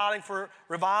and reviling for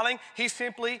reviling, he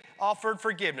simply offered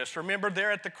forgiveness. Remember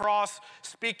there at the cross,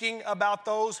 speaking about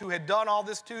those who had done all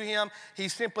this to him, he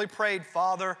simply prayed,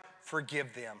 Father,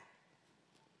 forgive them.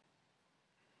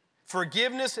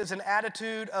 Forgiveness is an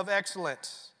attitude of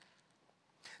excellence.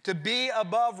 To be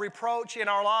above reproach in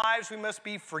our lives, we must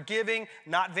be forgiving,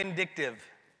 not vindictive.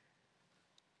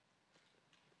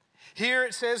 Here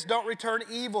it says, don't return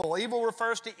evil. Evil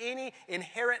refers to any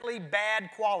inherently bad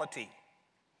quality.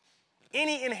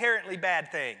 Any inherently bad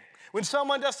thing. When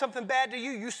someone does something bad to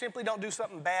you, you simply don't do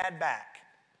something bad back.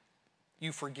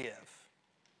 You forgive.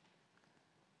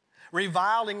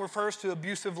 Reviling refers to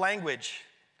abusive language.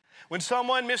 When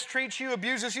someone mistreats you,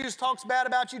 abuses you, talks bad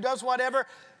about you, does whatever,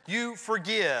 you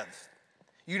forgive.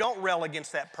 You don't rail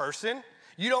against that person.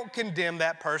 You don't condemn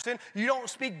that person. You don't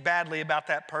speak badly about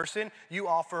that person. You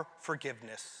offer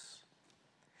forgiveness.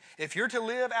 If you're to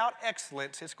live out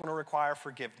excellence, it's going to require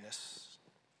forgiveness.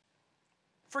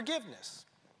 Forgiveness.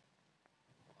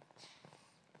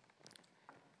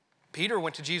 Peter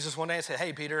went to Jesus one day and said,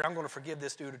 hey, Peter, I'm going to forgive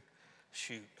this dude.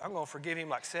 Shoot, I'm going to forgive him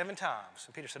like 7 times.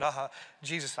 And Peter said,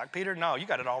 Jesus like, Peter, no, you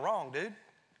got it all wrong, dude.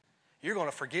 You're going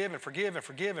to forgive and forgive and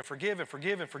forgive and forgive and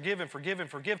forgive and forgive and forgive and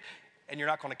forgive, and you're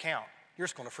not going to count. You're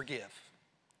just going to forgive.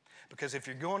 Because if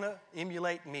you're going to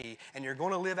emulate me and you're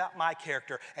going to live out my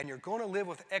character and you're going to live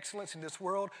with excellence in this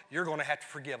world, you're going to have to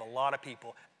forgive a lot of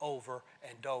people over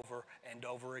and over and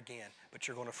over again. But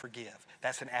you're going to forgive.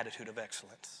 That's an attitude of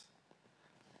excellence.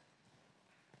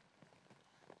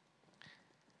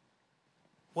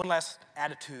 One last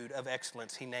attitude of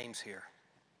excellence he names here.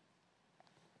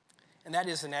 And that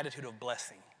is an attitude of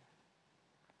blessing.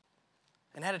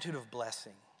 An attitude of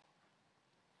blessing.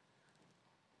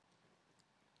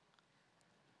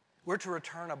 We're to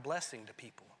return a blessing to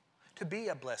people, to be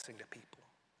a blessing to people.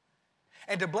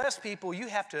 And to bless people, you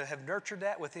have to have nurtured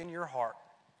that within your heart.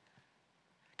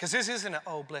 Because this isn't a,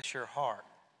 oh, bless your heart.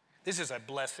 This is a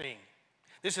blessing.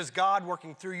 This is God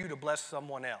working through you to bless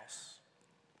someone else.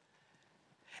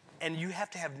 And you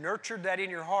have to have nurtured that in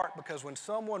your heart, because when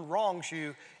someone wrongs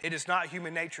you, it is not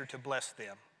human nature to bless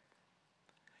them.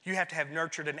 You have to have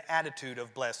nurtured an attitude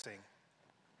of blessing.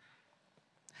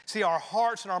 See, our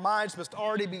hearts and our minds must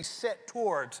already be set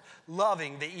towards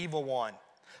loving the evil one,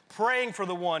 praying for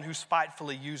the one who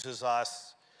spitefully uses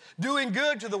us, doing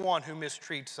good to the one who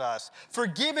mistreats us,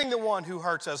 forgiving the one who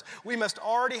hurts us. We must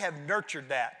already have nurtured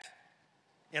that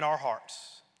in our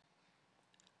hearts.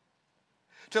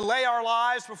 To lay our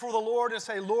lives before the Lord and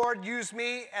say, Lord, use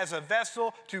me as a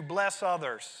vessel to bless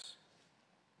others.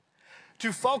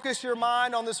 To focus your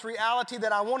mind on this reality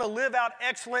that I want to live out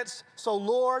excellence. So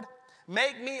Lord,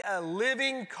 make me a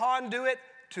living conduit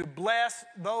to bless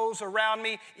those around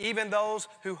me, even those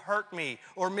who hurt me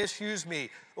or misuse me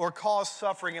or cause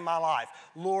suffering in my life.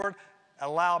 Lord,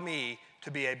 allow me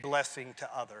to be a blessing to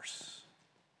others.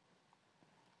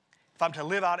 If I'm to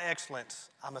live out excellence,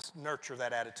 I must nurture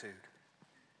that attitude.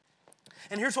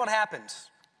 And here's what happens.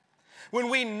 When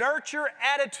we nurture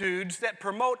attitudes that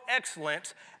promote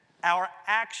excellence, our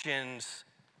actions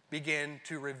begin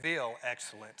to reveal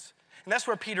excellence. And that's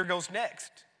where Peter goes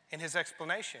next in his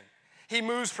explanation. He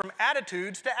moves from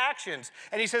attitudes to actions.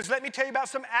 And he says, let me tell you about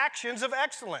some actions of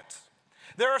excellence.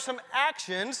 There are some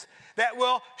actions that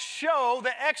will show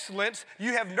the excellence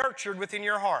you have nurtured within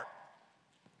your heart.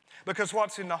 Because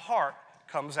what's in the heart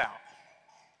comes out.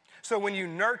 So when you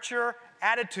nurture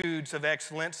attitudes of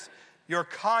excellence, your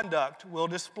conduct will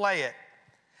display it.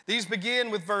 These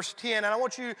begin with verse 10, and I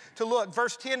want you to look.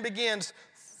 Verse 10 begins,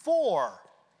 for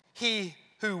he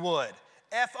who would.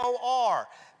 F-O-R.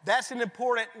 That's an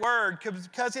important word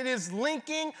because it is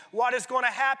linking what is going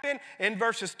to happen in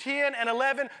verses 10 and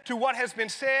 11 to what has been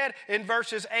said in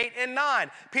verses 8 and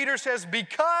 9. Peter says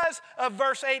because of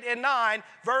verse 8 and 9,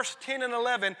 verse 10 and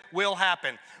 11 will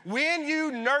happen. When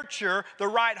you nurture the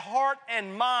right heart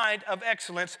and mind of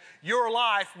excellence, your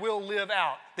life will live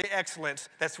out the excellence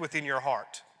that's within your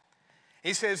heart.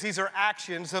 He says these are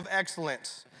actions of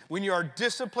excellence. When you are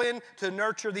disciplined to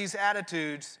nurture these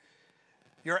attitudes,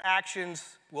 your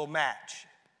actions will match.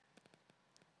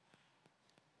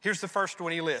 Here's the first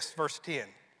one he lists, verse 10.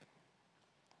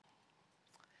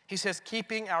 He says,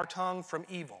 keeping our tongue from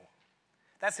evil.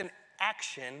 That's an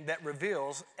action that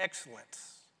reveals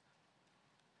excellence.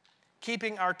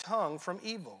 Keeping our tongue from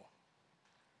evil.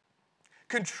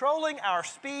 Controlling our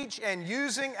speech and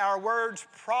using our words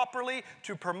properly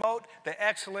to promote the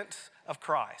excellence of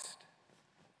Christ.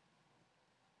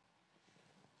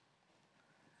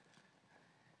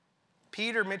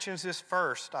 Peter mentions this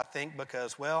first, I think,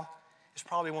 because, well, it's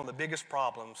probably one of the biggest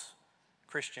problems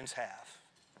Christians have.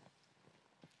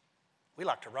 We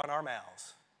like to run our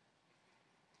mouths.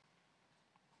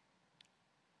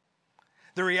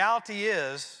 The reality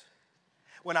is,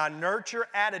 when I nurture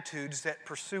attitudes that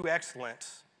pursue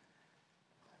excellence,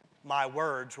 my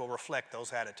words will reflect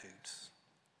those attitudes.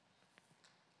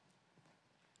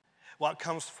 What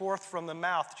comes forth from the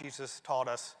mouth, Jesus taught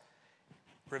us,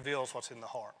 reveals what's in the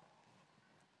heart.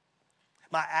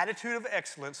 My attitude of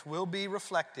excellence will be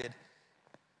reflected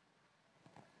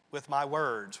with my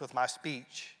words, with my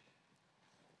speech.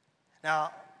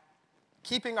 Now,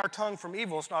 keeping our tongue from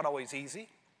evil is not always easy.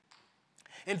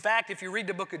 In fact, if you read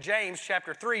the book of James,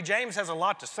 chapter 3, James has a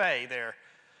lot to say there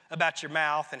about your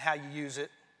mouth and how you use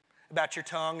it, about your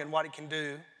tongue and what it can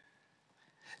do.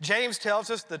 James tells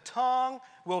us the tongue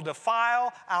will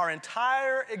defile our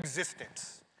entire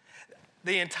existence.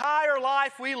 The entire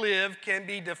life we live can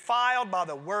be defiled by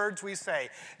the words we say.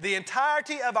 The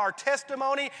entirety of our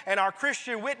testimony and our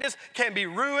Christian witness can be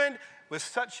ruined with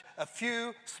such a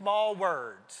few small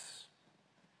words.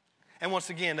 And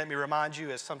once again, let me remind you,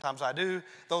 as sometimes I do,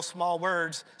 those small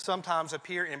words sometimes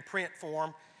appear in print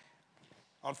form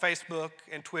on Facebook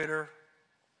and Twitter,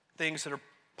 things that are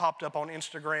popped up on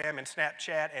Instagram and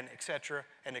Snapchat and et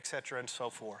cetera and so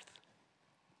forth.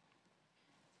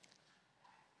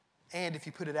 And if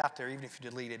you put it out there, even if you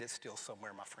delete it, it's still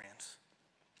somewhere, my friends.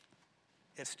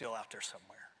 It's still out there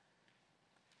somewhere.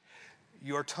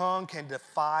 Your tongue can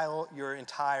defile your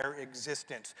entire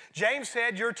existence. James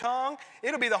said your tongue,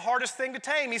 it'll be the hardest thing to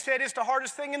tame. He said it's the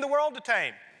hardest thing in the world to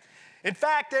tame. In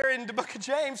fact, there in the book of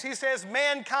James, he says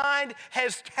mankind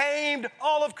has tamed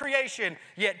all of creation,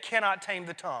 yet cannot tame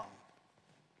the tongue.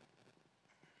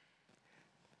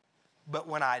 But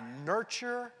when I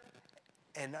nurture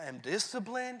and am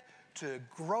disciplined to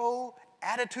grow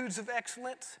attitudes of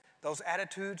excellence, those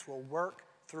attitudes will work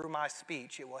through my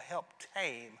speech. It will help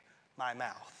tame my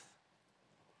mouth.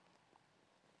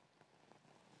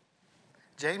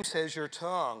 James says your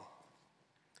tongue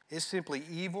is simply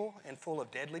evil and full of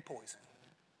deadly poison.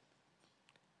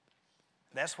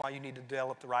 That's why you need to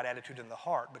develop the right attitude in the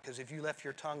heart, because if you left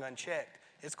your tongue unchecked,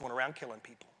 it's going around killing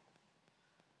people.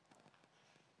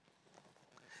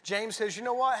 James says, you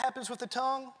know what happens with the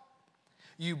tongue?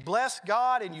 You bless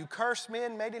God and you curse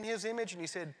men made in his image. And he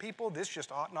said, people, this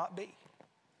just ought not be.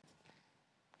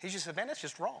 He just said, man, that's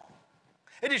just wrong.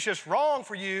 It is just wrong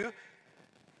for you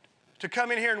to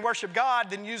come in here and worship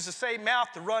God, then use the same mouth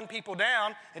to run people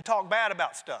down and talk bad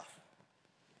about stuff.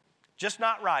 Just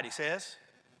not right, he says.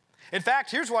 In fact,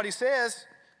 here's what he says.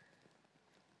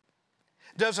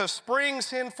 Does a spring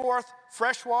send forth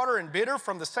fresh water and bitter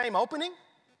from the same opening?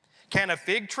 Can a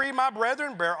fig tree, my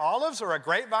brethren, bear olives, or a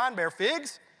grapevine bear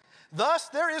figs? Thus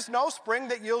there is no spring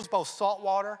that yields both salt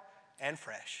water and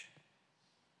fresh.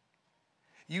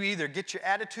 You either get your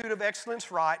attitude of excellence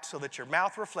right so that your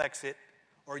mouth reflects it,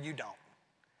 or you don't.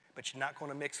 But you're not going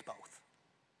to mix both.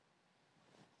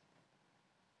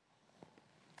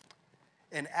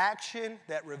 An action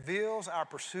that reveals our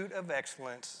pursuit of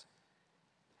excellence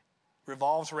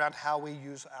revolves around how we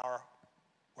use our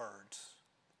words.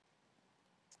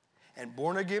 And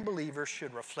born-again believers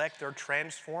should reflect their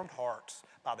transformed hearts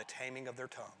by the taming of their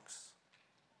tongues.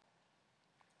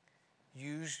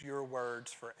 Use your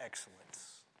words for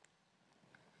excellence.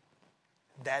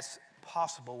 That's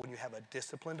possible when you have a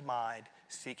disciplined mind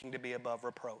seeking to be above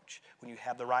reproach, when you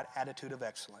have the right attitude of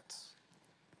excellence.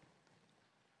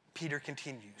 Peter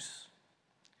continues.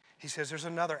 He says there's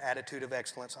another attitude of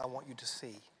excellence I want you to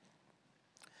see.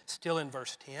 Still in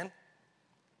verse 10.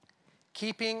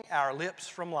 Keeping our lips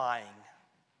from lying.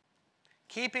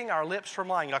 Keeping our lips from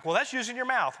lying. You're like, well, that's using your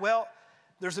mouth. Well,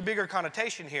 there's a bigger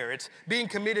connotation here. It's being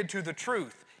committed to the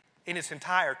truth in its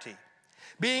entirety.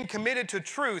 Being committed to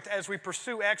truth as we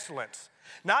pursue excellence.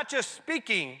 Not just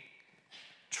speaking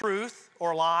truth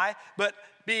or lie, but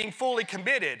being fully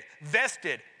committed,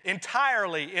 vested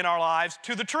entirely in our lives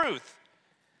to the truth.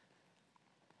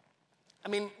 I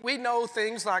mean, we know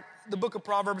things like the book of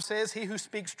Proverbs says, he who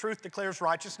speaks truth declares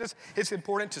righteousness. It's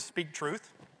important to speak truth.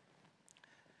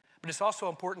 But it's also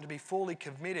important to be fully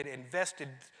committed and vested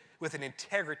with an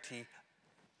integrity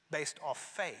based off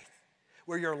faith,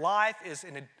 where your life is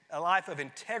a life of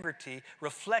integrity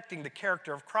reflecting the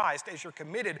character of Christ as you're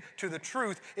committed to the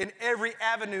truth in every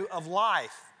avenue of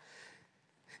life.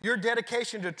 Your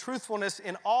dedication to truthfulness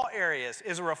in all areas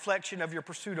is a reflection of your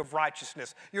pursuit of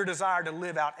righteousness, your desire to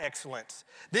live out excellence.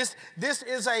 This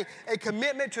is a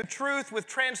commitment to truth with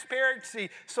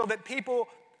transparency so that people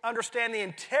understand the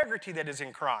integrity that is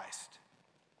in Christ.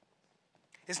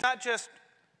 It's not just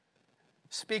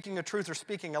speaking the truth or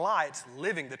speaking a lie, it's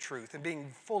living the truth and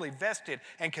being fully vested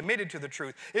and committed to the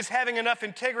truth. It's having enough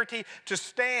integrity to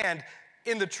stand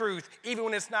in the truth even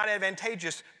when it's not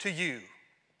advantageous to you.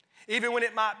 Even when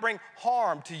it might bring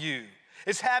harm to you.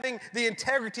 It's having the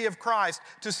integrity of Christ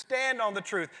to stand on the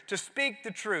truth, to speak the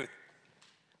truth.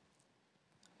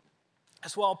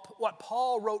 That's what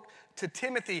Paul wrote to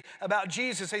Timothy about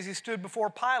Jesus as he stood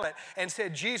before Pilate and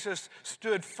said Jesus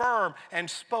stood firm and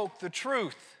spoke the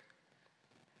truth.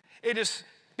 It is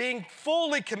being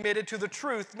fully committed to the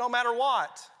truth no matter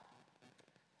what.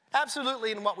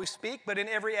 Absolutely in what we speak, but in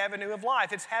every avenue of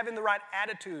life. It's having the right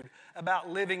attitude about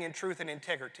living in truth and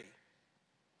integrity.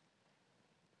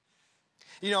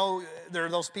 You know, there are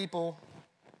those people,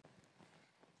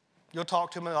 you'll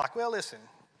talk to them and they're like, well, listen,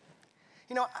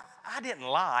 you know, I didn't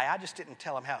lie. I just didn't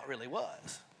tell them how it really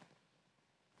was.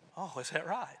 Oh, is that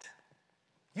right?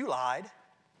 You lied.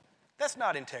 That's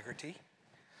not integrity.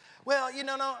 Well, you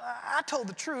know, no, I told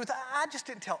the truth. I just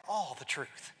didn't tell all the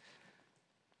truth.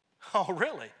 Oh,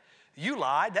 really? You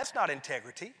lied. That's not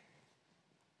integrity.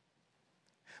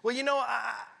 Well, you know,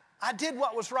 I did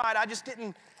what was right. I just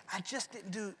didn't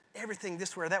do everything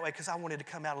this way or that way because I wanted to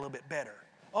come out a little bit better.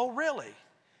 Oh, really?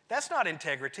 That's not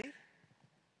integrity.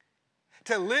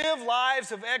 To live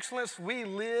lives of excellence, we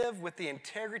live with the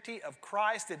integrity of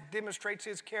Christ that demonstrates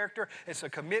his character. It's a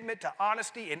commitment to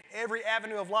honesty in every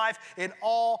avenue of life, in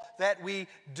all that we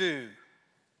do.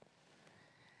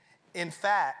 In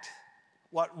fact,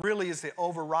 what really is the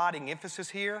overriding emphasis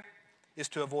here is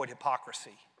to avoid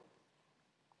hypocrisy.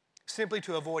 Simply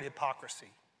to avoid hypocrisy.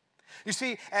 You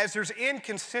see, as there's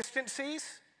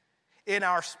inconsistencies in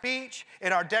our speech,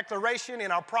 in our declaration,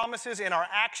 in our promises, in our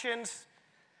actions,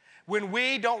 when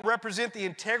we don't represent the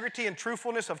integrity and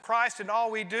truthfulness of Christ in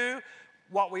all we do,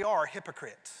 what we are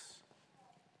hypocrites.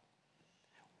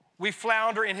 We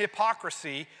flounder in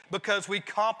hypocrisy because we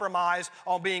compromise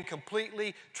on being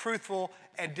completely truthful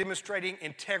and demonstrating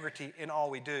integrity in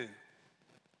all we do.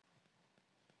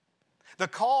 The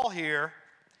call here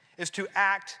is to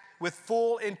act with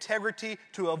full integrity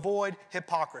to avoid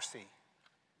hypocrisy.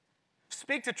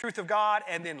 Speak the truth of God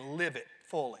and then live it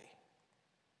fully.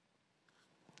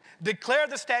 Declare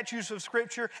the statutes of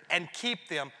Scripture and keep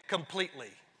them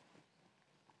completely.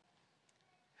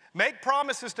 Make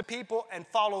promises to people and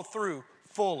follow through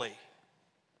fully.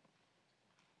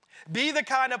 Be the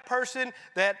kind of person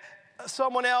that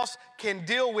someone else can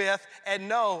deal with and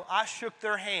know, I shook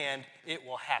their hand, it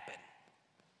will happen.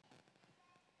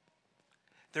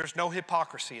 There's no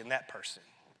hypocrisy in that person.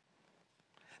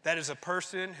 That is a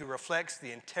person who reflects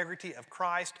the integrity of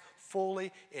Christ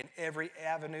fully in every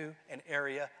avenue and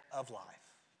area of life.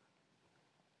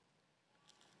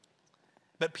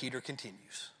 But Peter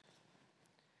continues.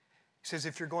 He says,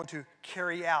 if you're going to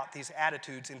carry out these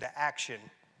attitudes into action,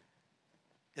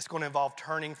 it's going to involve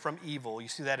turning from evil. You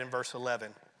see that in verse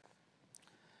 11.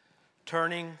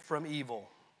 Turning from evil.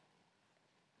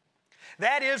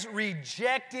 That is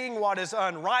rejecting what is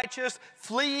unrighteous,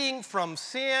 fleeing from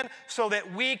sin so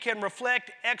that we can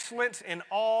reflect excellence in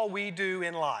all we do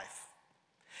in life.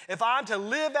 If I'm to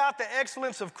live out the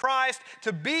excellence of Christ,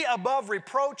 to be above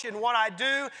reproach in what I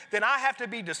do, then I have to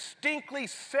be distinctly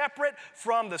separate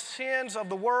from the sins of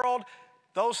the world,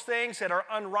 those things that are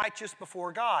unrighteous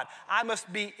before God. I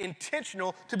must be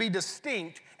intentional to be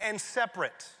distinct and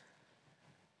separate.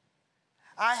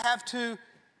 I have to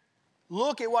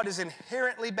look at what is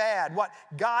inherently bad, what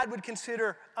God would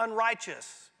consider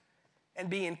unrighteous, and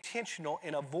be intentional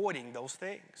in avoiding those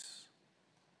things.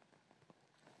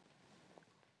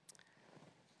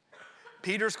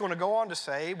 Peter's going to go on to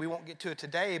say, we won't get to it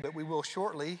today, but we will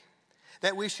shortly,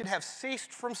 that we should have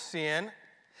ceased from sin,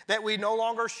 that we no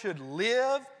longer should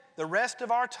live the rest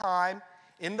of our time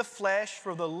in the flesh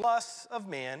for the lusts of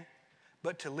men,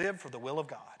 but to live for the will of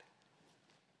God.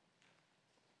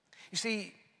 You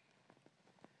see,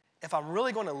 if I'm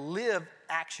really going to live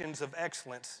actions of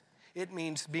excellence, it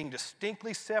means being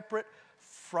distinctly separate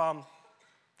from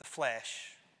the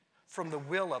flesh, from the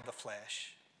will of the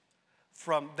flesh,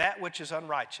 from that which is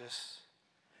unrighteous,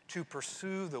 to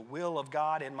pursue the will of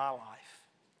God in my life,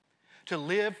 to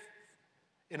live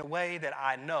in a way that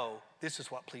I know this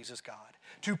is what pleases God,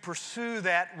 to pursue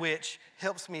that which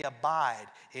helps me abide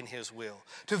in His will,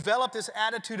 to develop this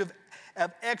attitude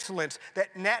of excellence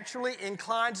that naturally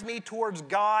inclines me towards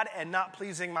God and not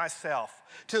pleasing myself,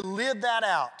 to live that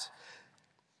out,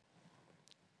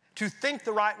 to think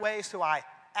the right way so I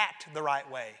act the right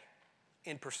way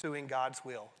in pursuing God's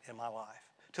will in my life,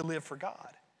 to live for God,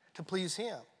 to please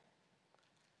Him.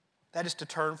 That is to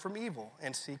turn from evil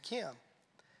and seek Him,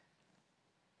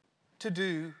 to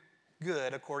do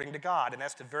good according to God. And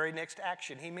that's the very next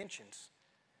action he mentions,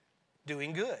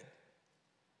 doing good.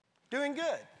 Doing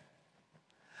good.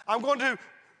 I'm going to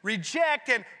reject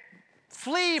and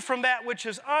flee from that which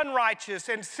is unrighteous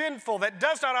and sinful, that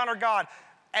does not honor God,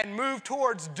 and move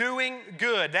towards doing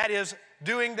good. That is,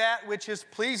 doing that which is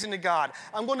pleasing to God.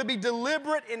 I'm going to be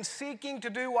deliberate in seeking to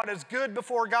do what is good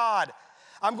before God.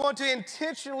 I'm going to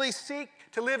intentionally seek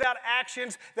to live out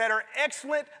actions that are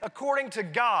excellent according to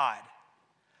God.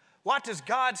 What does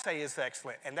God say is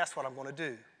excellent? And that's what I'm going to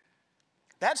do.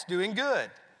 That's doing good.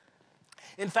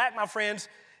 In fact, my friends,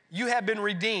 you have been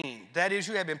redeemed. That is,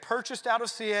 you have been purchased out of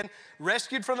sin,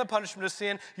 rescued from the punishment of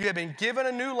sin. You have been given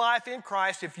a new life in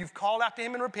Christ. If you've called out to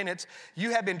Him in repentance,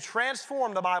 you have been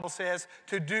transformed, the Bible says,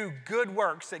 to do good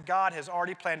works that God has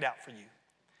already planned out for you.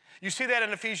 You see that in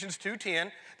Ephesians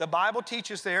 2:10. The Bible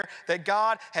teaches there that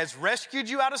God has rescued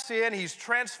you out of sin. He's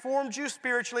transformed you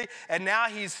spiritually, and now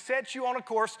He's set you on a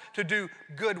course to do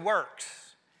good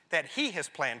works that He has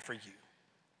planned for you.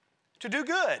 To do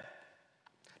good.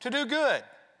 To do good.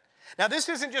 Now, this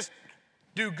isn't just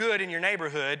do good in your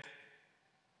neighborhood.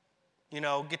 You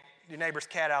know, get your neighbor's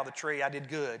cat out of the tree, I did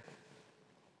good.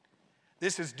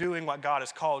 This is doing what God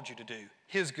has called you to do,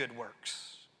 His good works.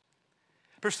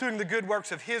 Pursuing the good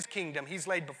works of His kingdom He's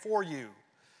laid before you.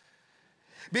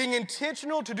 Being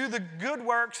intentional to do the good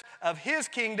works of His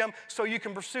kingdom so you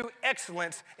can pursue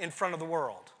excellence in front of the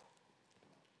world.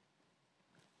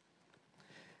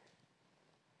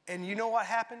 And you know what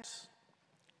happens?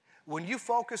 When you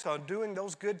focus on doing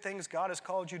those good things God has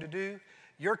called you to do,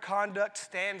 your conduct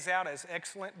stands out as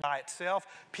excellent by itself.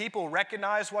 People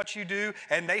recognize what you do,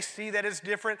 and they see that it's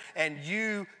different, and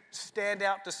you stand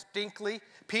out distinctly.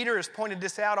 Peter has pointed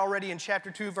this out already in chapter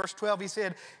 2, verse 12. He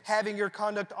said, having your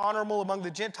conduct honorable among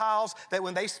the Gentiles, that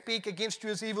when they speak against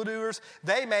you as evildoers,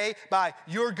 they may, by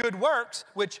your good works,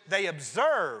 which they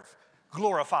observe,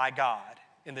 glorify God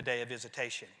in the day of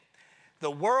visitation.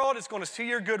 The world is going to see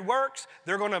your good works.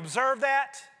 They're going to observe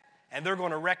that, and they're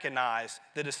going to recognize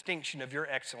the distinction of your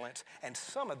excellence, and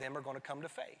some of them are going to come to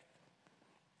faith.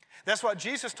 That's what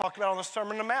Jesus talked about on the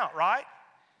Sermon on the Mount, right?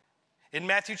 In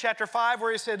Matthew chapter 5,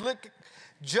 where He said, look,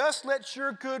 just let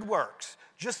your good works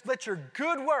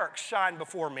shine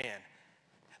before men.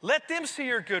 Let them see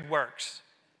your good works,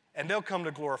 and they'll come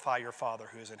to glorify your Father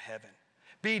who is in heaven.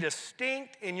 Be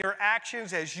distinct in your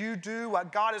actions as you do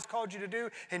what God has called you to do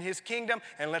in His kingdom,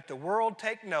 and let the world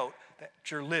take note that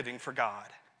you're living for God,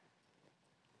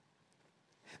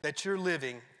 that you're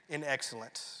living in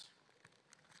excellence.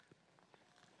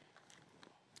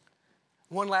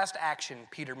 One last action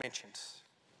Peter mentions.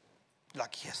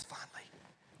 Like, yes, finally,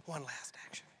 one last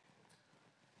action.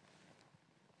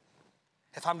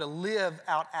 If I'm to live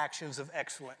out actions of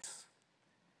excellence,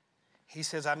 he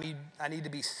says I need to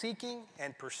be seeking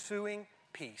and pursuing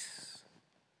peace.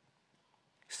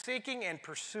 Seeking and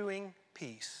pursuing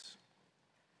peace.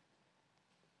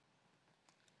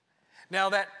 Now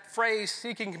that phrase,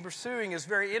 seeking and pursuing, is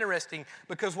very interesting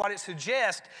because what it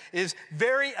suggests is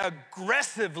very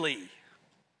aggressively,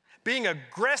 being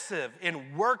aggressive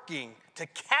in working to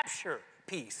capture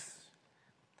peace.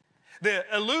 The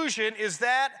illusion is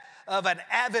that of an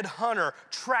avid hunter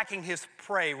tracking his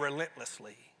prey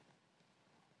relentlessly.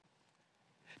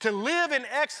 To live in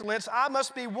excellence, I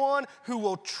must be one who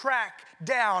will track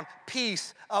down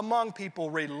peace among people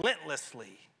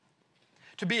relentlessly.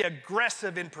 To be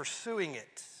aggressive in pursuing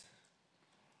it.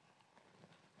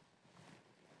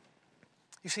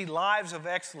 You see, lives of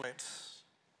excellence,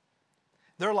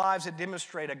 they're lives that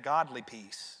demonstrate a godly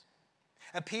peace.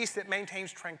 A peace that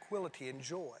maintains tranquility and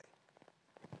joy.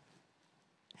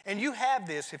 And you have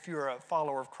this if you're a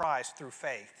follower of Christ through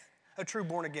faith, a true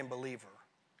born-again believer.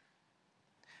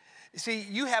 You see,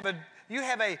 you have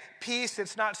a peace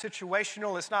that's not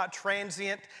situational, it's not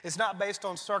transient, it's not based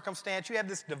on circumstance. You have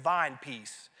this divine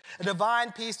peace, a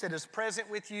divine peace that is present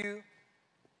with you.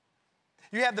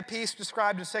 You have the peace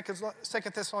described in 2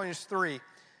 Thessalonians 3,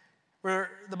 where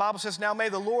the Bible says, now may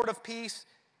the Lord of peace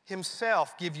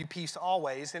himself give you peace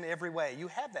always in every way. You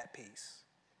have that peace.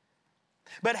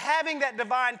 But having that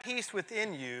divine peace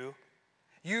within you,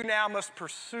 you now must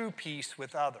pursue peace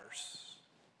with others.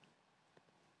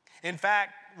 In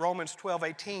fact, Romans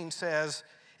 12:18 says,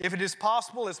 if it is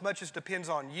possible, as much as depends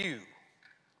on you,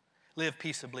 live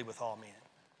peaceably with all men.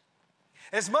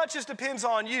 As much as depends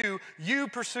on you, you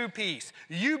pursue peace.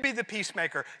 You be the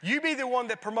peacemaker. You be the one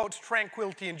that promotes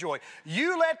tranquility and joy.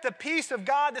 You let the peace of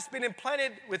God that's been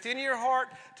implanted within your heart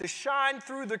to shine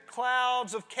through the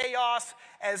clouds of chaos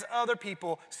as other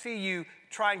people see you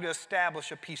trying to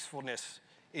establish a peacefulness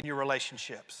in your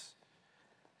relationships.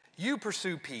 You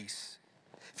pursue peace.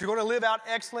 If you're going to live out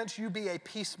excellence, you be a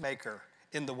peacemaker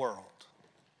in the world.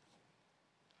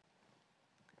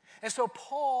 And so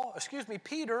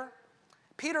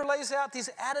Peter lays out these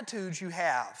attitudes you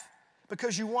have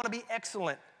because you want to be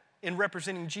excellent in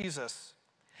representing Jesus.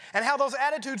 And how those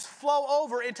attitudes flow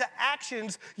over into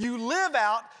actions you live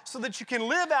out so that you can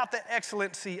live out the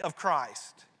excellency of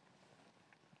Christ.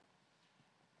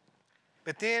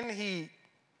 But then he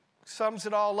sums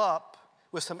it all up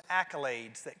with some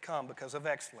accolades that come because of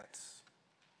excellence.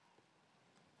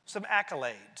 Some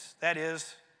accolades. That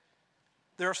is,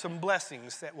 there are some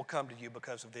blessings that will come to you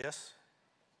because of this.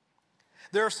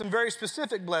 There are some very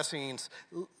specific blessings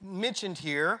mentioned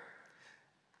here.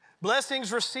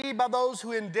 Blessings received by those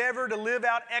who endeavor to live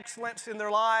out excellence in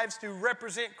their lives, to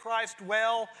represent Christ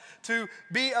well, to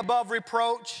be above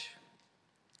reproach.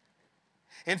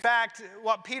 In fact,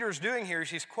 what Peter's doing here is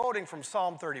he's quoting from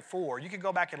Psalm 34. You can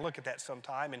go back and look at that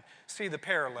sometime and see the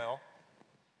parallel.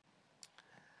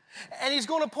 And he's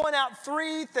going to point out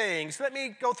three things. Let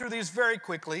me go through these very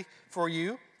quickly for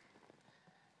you.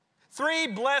 3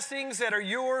 blessings that are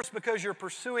yours because you're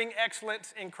pursuing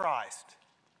excellence in Christ.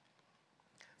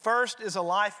 First is a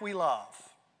life we love.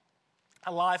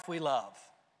 A life we love.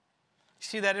 You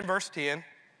see that in verse 10.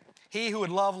 He who would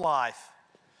love life.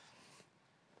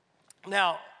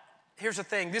 Now, here's the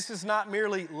thing. This is not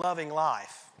merely loving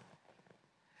life.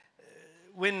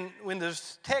 When the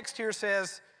text here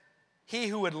says, he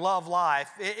who would love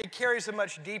life, it carries a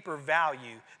much deeper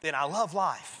value than I love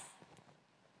life.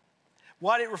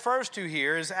 What it refers to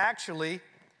here is actually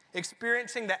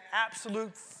experiencing the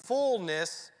absolute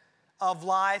fullness of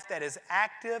life that is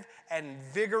active and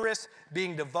vigorous,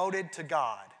 being devoted to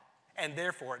God, and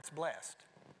therefore it's blessed.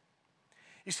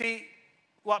 You see,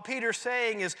 what Peter's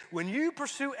saying is when you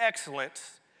pursue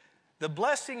excellence, the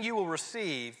blessing you will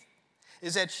receive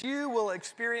is that you will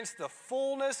experience the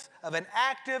fullness of an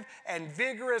active and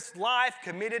vigorous life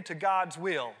committed to God's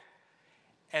will.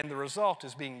 And the result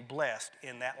is being blessed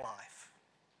in that life.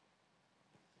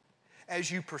 As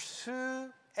you pursue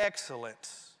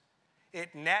excellence,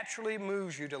 it naturally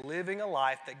moves you to living a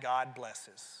life that God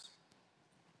blesses.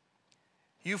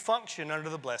 You function under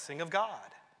the blessing of God.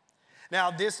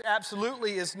 Now, this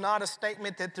absolutely is not a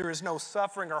statement that there is no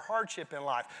suffering or hardship in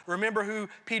life. Remember who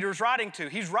Peter's writing to.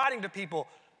 He's writing to people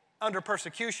under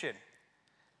persecution.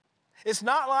 It's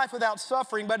not life without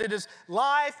suffering, but it is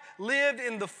life lived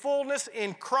in the fullness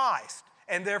in Christ,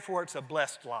 and therefore it's a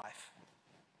blessed life.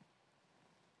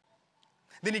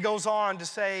 Then he goes on to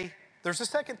say, there's a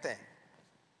second thing.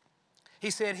 He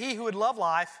said, he who would love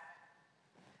life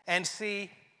and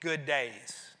see good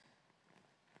days.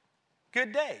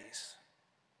 Good days.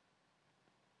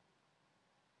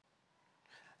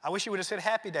 I wish he would have said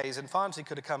happy days and Fonzie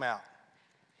could have come out.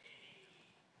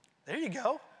 There you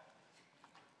go.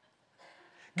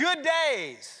 Good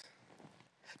days.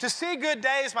 To see good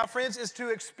days, my friends, is to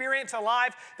experience a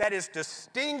life that is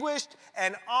distinguished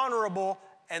and honorable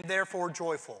and therefore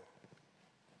joyful.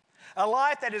 A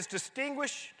life that is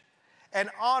distinguished and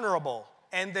honorable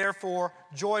and therefore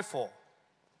joyful.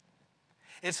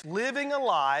 It's living a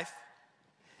life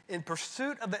in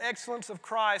pursuit of the excellence of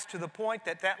Christ to the point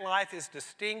that that life is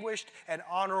distinguished and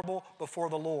honorable before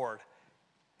the Lord.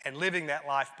 And living that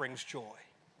life brings joy.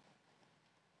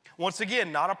 Once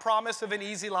again, not a promise of an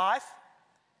easy life,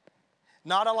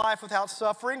 not a life without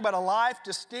suffering, but a life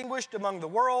distinguished among the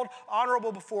world,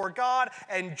 honorable before God,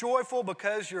 and joyful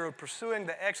because you're pursuing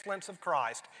the excellence of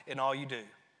Christ in all you do.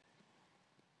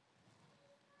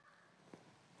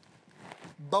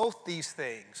 Both these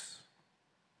things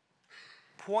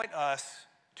point us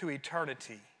to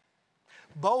eternity.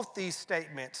 Both these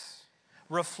statements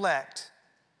reflect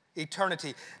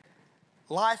eternity.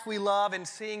 Life we love and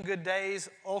seeing good days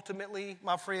ultimately,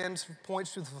 my friends,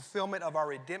 points to the fulfillment of our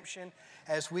redemption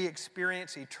as we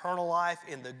experience eternal life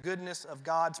in the goodness of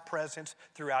God's presence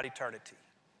throughout eternity.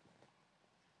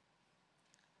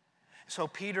 So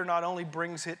Peter not only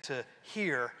brings it to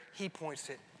here, he points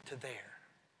it to there.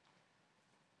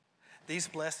 These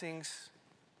blessings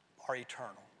are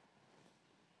eternal.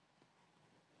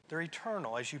 They're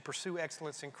eternal as you pursue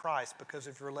excellence in Christ because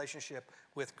of your relationship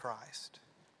with Christ.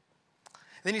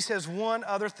 Then he says one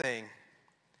other thing,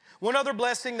 one other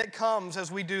blessing that comes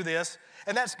as we do this,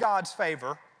 and that's God's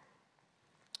favor.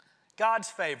 God's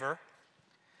favor.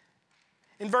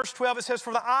 In verse 12 it says,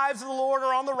 "For the eyes of the Lord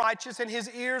are on the righteous, and his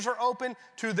ears are open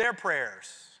to their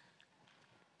prayers."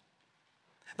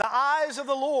 The eyes of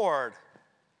the Lord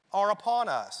are upon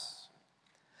us.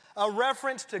 A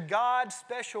reference to God's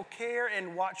special care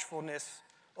and watchfulness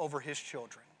over his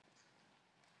children.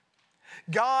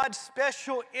 God's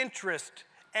special interest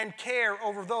and care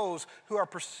over those who are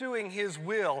pursuing his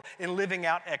will in living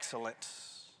out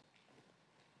excellence.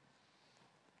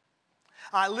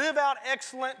 I live out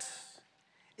excellence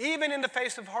even in the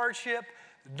face of hardship,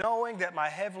 knowing that my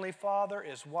Heavenly Father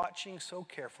is watching so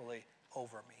carefully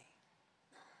over me.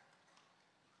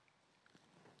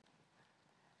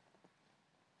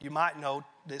 You might note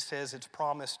that it says it's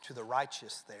promised to the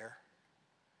righteous there.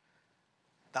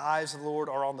 The eyes of the Lord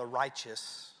are on the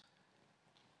righteous.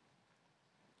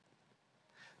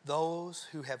 Those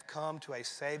who have come to a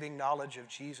saving knowledge of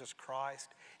Jesus Christ,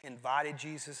 invited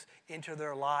Jesus into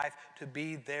their life to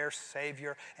be their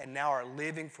Savior, and now are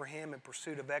living for him in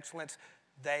pursuit of excellence,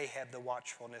 they have the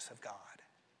watchfulness of God.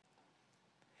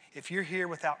 If you're here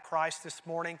without Christ this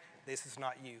morning, this is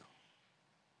not you.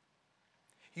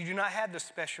 You do not have the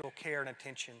special care and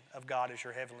attention of God as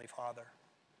your Heavenly Father.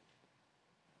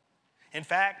 In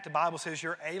fact, the Bible says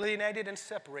you're alienated and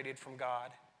separated from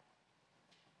God.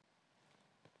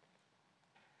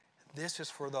 This is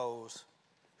for those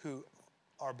who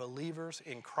are believers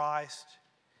in Christ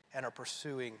and are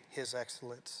pursuing his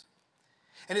excellence.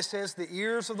 And it says the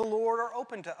ears of the Lord are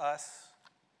open to us.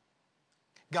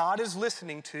 God is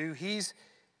listening to, he's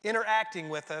interacting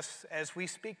with us as we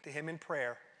speak to him in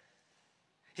prayer.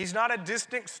 He's not a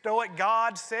distant, stoic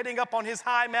God sitting up on his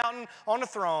high mountain on a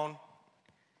throne.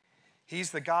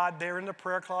 He's the God there in the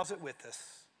prayer closet with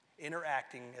us,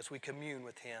 interacting as we commune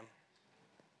with him.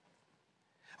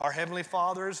 Our Heavenly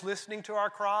Father is listening to our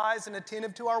cries and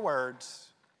attentive to our words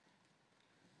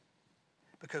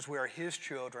because we are his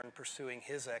children pursuing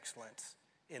his excellence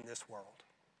in this world.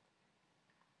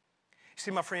 You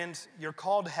see, my friends, you're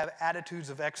called to have attitudes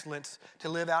of excellence, to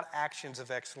live out actions of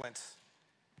excellence.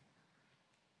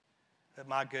 But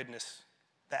my goodness,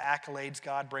 the accolades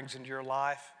God brings into your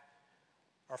life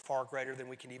are far greater than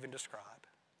we can even describe.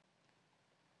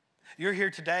 You're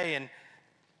here today, and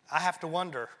I have to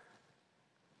wonder,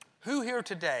 who here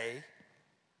today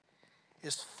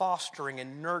is fostering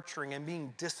and nurturing and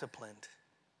being disciplined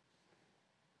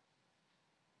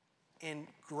in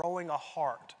growing a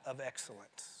heart of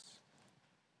excellence?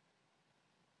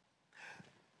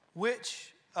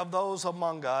 Which of those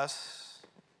among us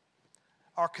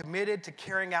are committed to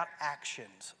carrying out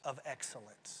actions of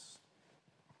excellence?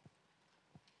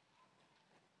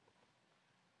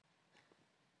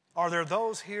 Are there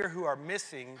those here who are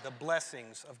missing the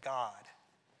blessings of God?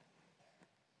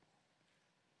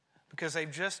 because they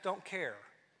just don't care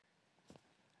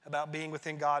about being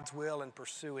within God's will and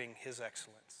pursuing his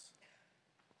excellence?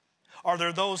 Are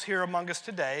there those here among us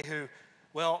today who,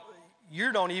 well,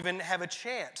 you don't even have a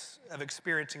chance of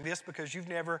experiencing this because you've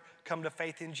never come to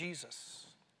faith in Jesus?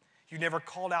 You've never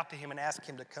called out to him and asked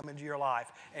him to come into your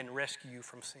life and rescue you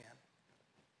from sin.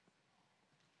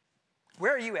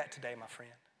 Where are you at today, my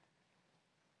friend?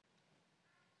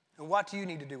 And what do you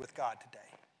need to do with God today?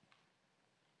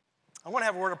 I'm going to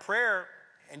have a word of prayer,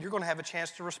 and you're going to have a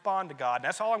chance to respond to God. And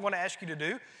that's all I'm going to ask you to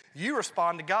do. You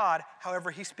respond to God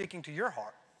however he's speaking to your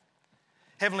heart.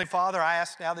 Heavenly Father, I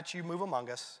ask now that you move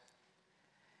among us,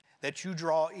 that you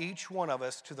draw each one of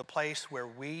us to the place where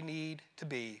we need to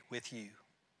be with you.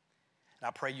 And I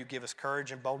pray you give us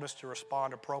courage and boldness to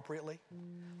respond appropriately.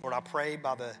 Lord, I pray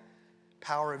by the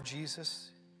power of Jesus,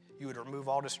 you would remove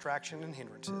all distraction and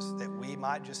hindrances, that we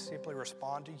might just simply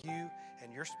respond to you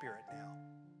and your Spirit now.